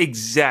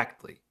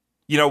 Exactly.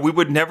 You know, we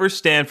would never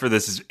stand for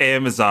this as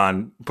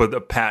Amazon put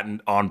a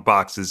patent on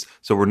boxes,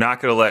 so we're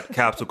not going to let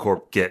Capsule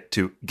Corp get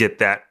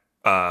that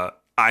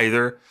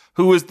either.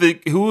 Who is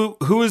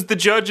the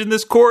judge in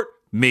this court?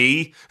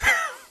 Me.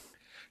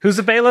 Who's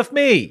the bailiff?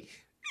 Me.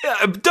 Yeah,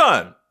 I'm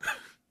done.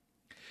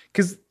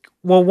 Because,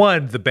 well,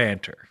 one, the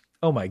banter.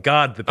 Oh my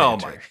God, the Oh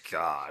banter. my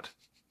God.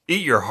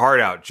 Eat your heart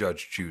out,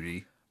 Judge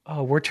Judy.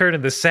 Oh, we're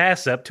turning the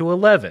sass up to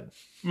 11.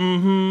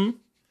 Mm-hmm.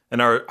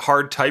 And our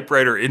hard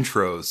typewriter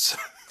intros.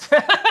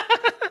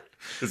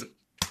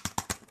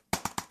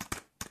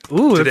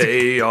 Ooh,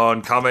 Today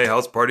on Kame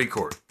House Party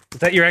Court. is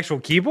that your actual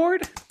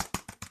keyboard?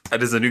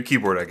 That is a new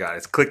keyboard I got.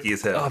 It's clicky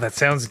as hell.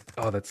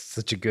 Oh, that's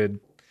such a good.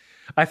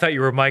 I thought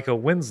you were Michael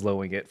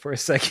Winslowing it for a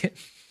second.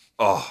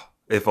 Oh,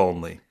 if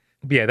only.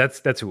 But yeah,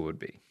 that's who it would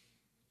be.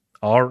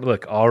 All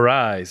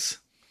rise.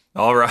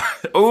 All right.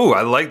 Oh,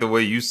 I like the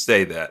way you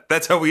say that.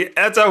 That's how we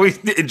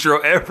intro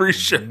every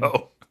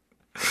show.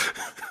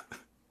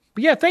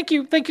 But yeah, thank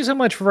you so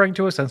much for writing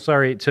to us. I'm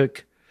sorry it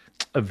took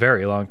a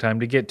very long time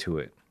to get to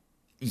it.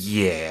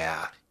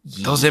 Yeah.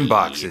 Those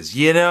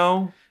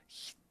inboxes,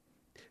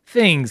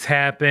 Things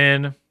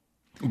happen.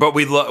 But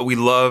we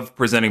love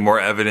presenting more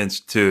evidence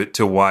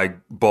to why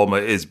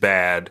Bulma is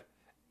bad,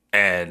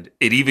 and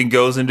it even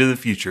goes into the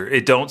future.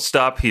 It don't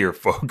stop here,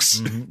 folks.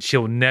 Mm-hmm.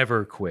 She'll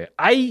never quit.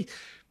 I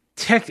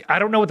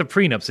don't know what the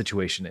prenup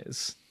situation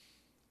is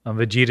on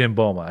Vegeta and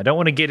Bulma. I don't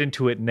want to get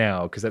into it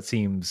now because that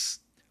seems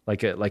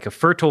like a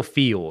fertile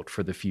field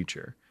for the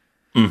future.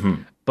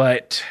 Mm-hmm.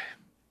 But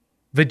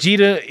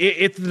Vegeta,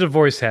 if the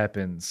divorce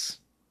happens,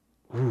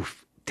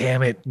 oof,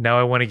 damn it! Now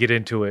I want to get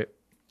into it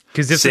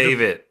because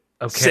Save it.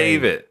 Okay.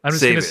 Save it. I'm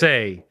just going to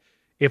say,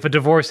 if a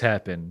divorce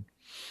happened,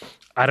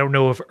 I don't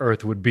know if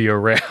Earth would be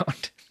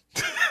around.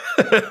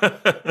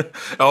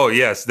 Oh,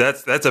 yes.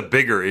 That's a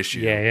bigger issue.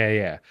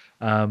 Yeah.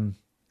 And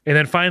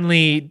then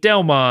finally,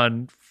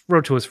 Delmon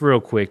wrote to us real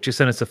quick, just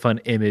sent us a fun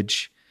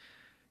image.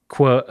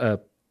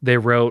 They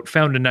wrote,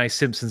 found a nice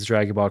Simpsons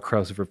Dragon Ball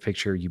crossover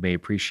picture you may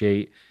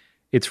appreciate.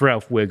 It's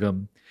Ralph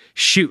Wiggum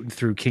shooting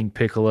through King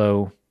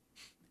Piccolo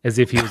as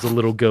if he was a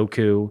little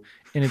Goku.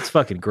 And it's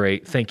fucking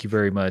great. Thank you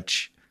very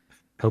much.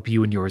 Hope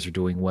you and yours are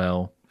doing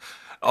well.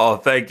 Oh,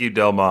 thank you,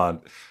 Delmon.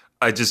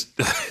 I just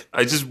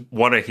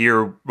want to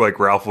hear like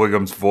Ralph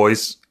Wiggum's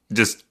voice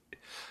just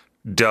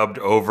dubbed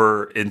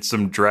over in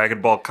some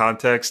Dragon Ball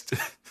context.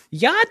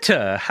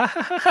 Yatta.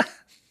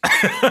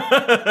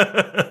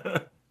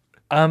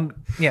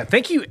 Yeah,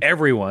 thank you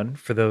everyone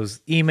for those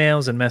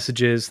emails and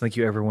messages. Thank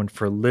you everyone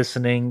for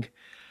listening.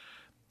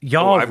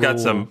 Y'all, I've got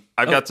some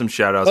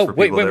shout outs for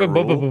people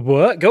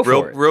what? Go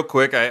for it. Real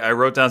quick, I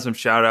wrote down some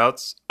shout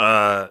outs.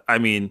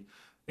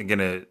 I'm going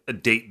to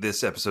date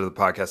this episode of the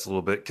podcast a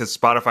little bit because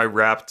Spotify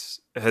Wrapped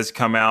has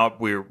come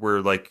out. We're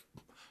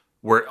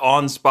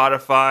on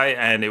Spotify,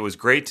 and it was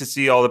great to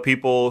see all the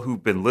people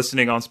who've been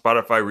listening on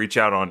Spotify reach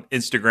out on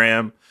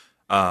Instagram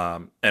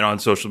and on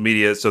social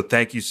media. So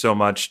thank you so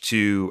much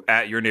to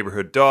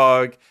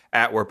 @YourNeighborhoodDog,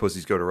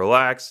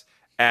 @WherePussiesGoToRelax,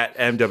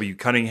 @MW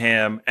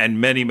Cunningham,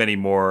 and many, many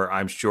more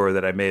I'm sure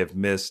that I may have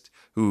missed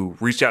who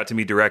reached out to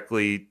me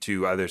directly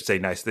to either say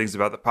nice things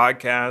about the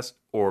podcast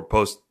or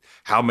post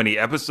how many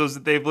episodes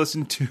that they've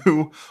listened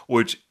to,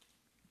 which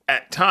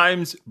at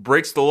times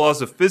breaks the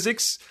laws of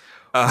physics.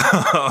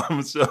 What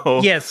was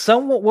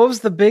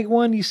the big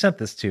one? You sent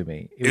this to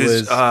me.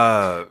 This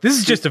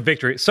is just a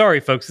victory. Sorry,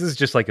 folks. This is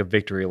just like a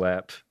victory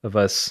lap of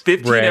us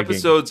 15 bragging.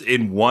 episodes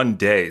in one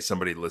day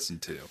somebody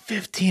listened to.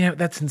 15,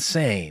 that's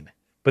insane.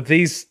 But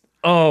these,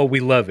 we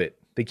love it.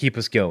 They keep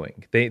us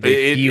going.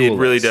 It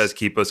really does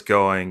keep us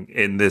going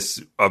in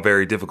this a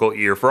very difficult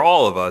year for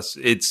all of us.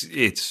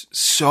 It's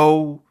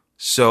so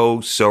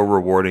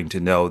rewarding to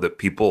know that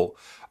people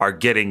are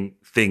getting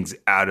things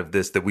out of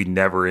this that we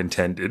never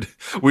intended.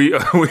 We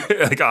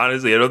like,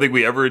 honestly, I don't think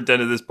we ever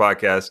intended this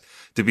podcast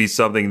to be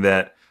something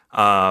that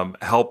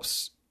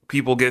helps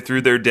people get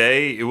through their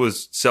day. It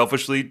was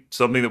selfishly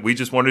something that we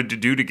just wanted to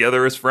do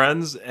together as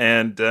friends,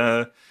 and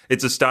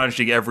it's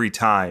astonishing every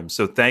time.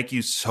 So thank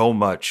you so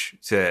much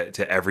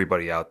to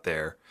everybody out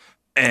there.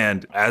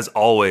 And as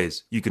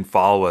always, you can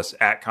follow us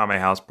at Kame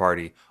House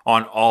Party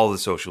on all the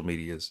social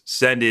medias.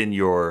 Send in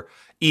your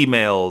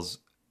emails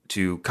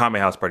to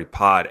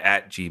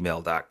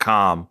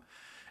kamehousepartypod@gmail.com.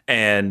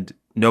 And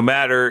no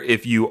matter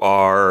if you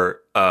are,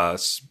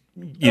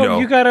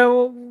 you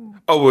gotta.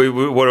 Oh, wait,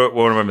 what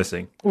am I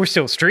missing? We're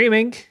still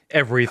streaming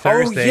every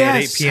Thursday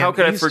at 8 p.m. How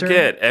could Eastern. I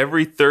forget?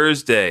 Every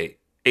Thursday,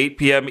 8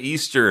 p.m.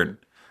 Eastern.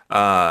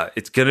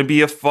 It's going to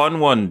be a fun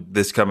one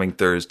this coming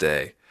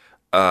Thursday.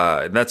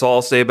 And that's all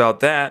I'll say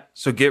about that.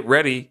 So get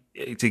ready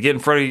to get in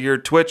front of your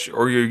Twitch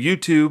or your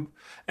YouTube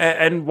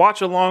and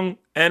watch along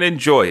and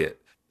enjoy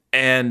it.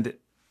 And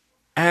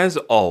as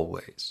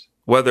always,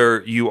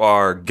 whether you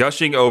are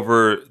gushing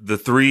over the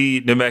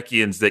 3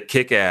 Namekians that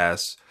kick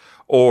ass,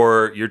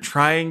 or you're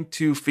trying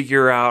to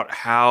figure out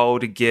how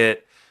to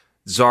get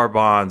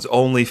Zarbon's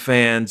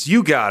OnlyFans,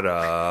 you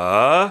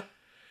gotta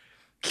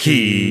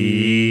keep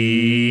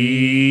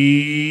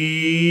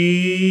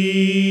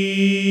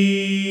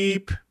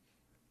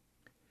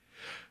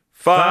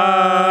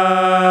fighting.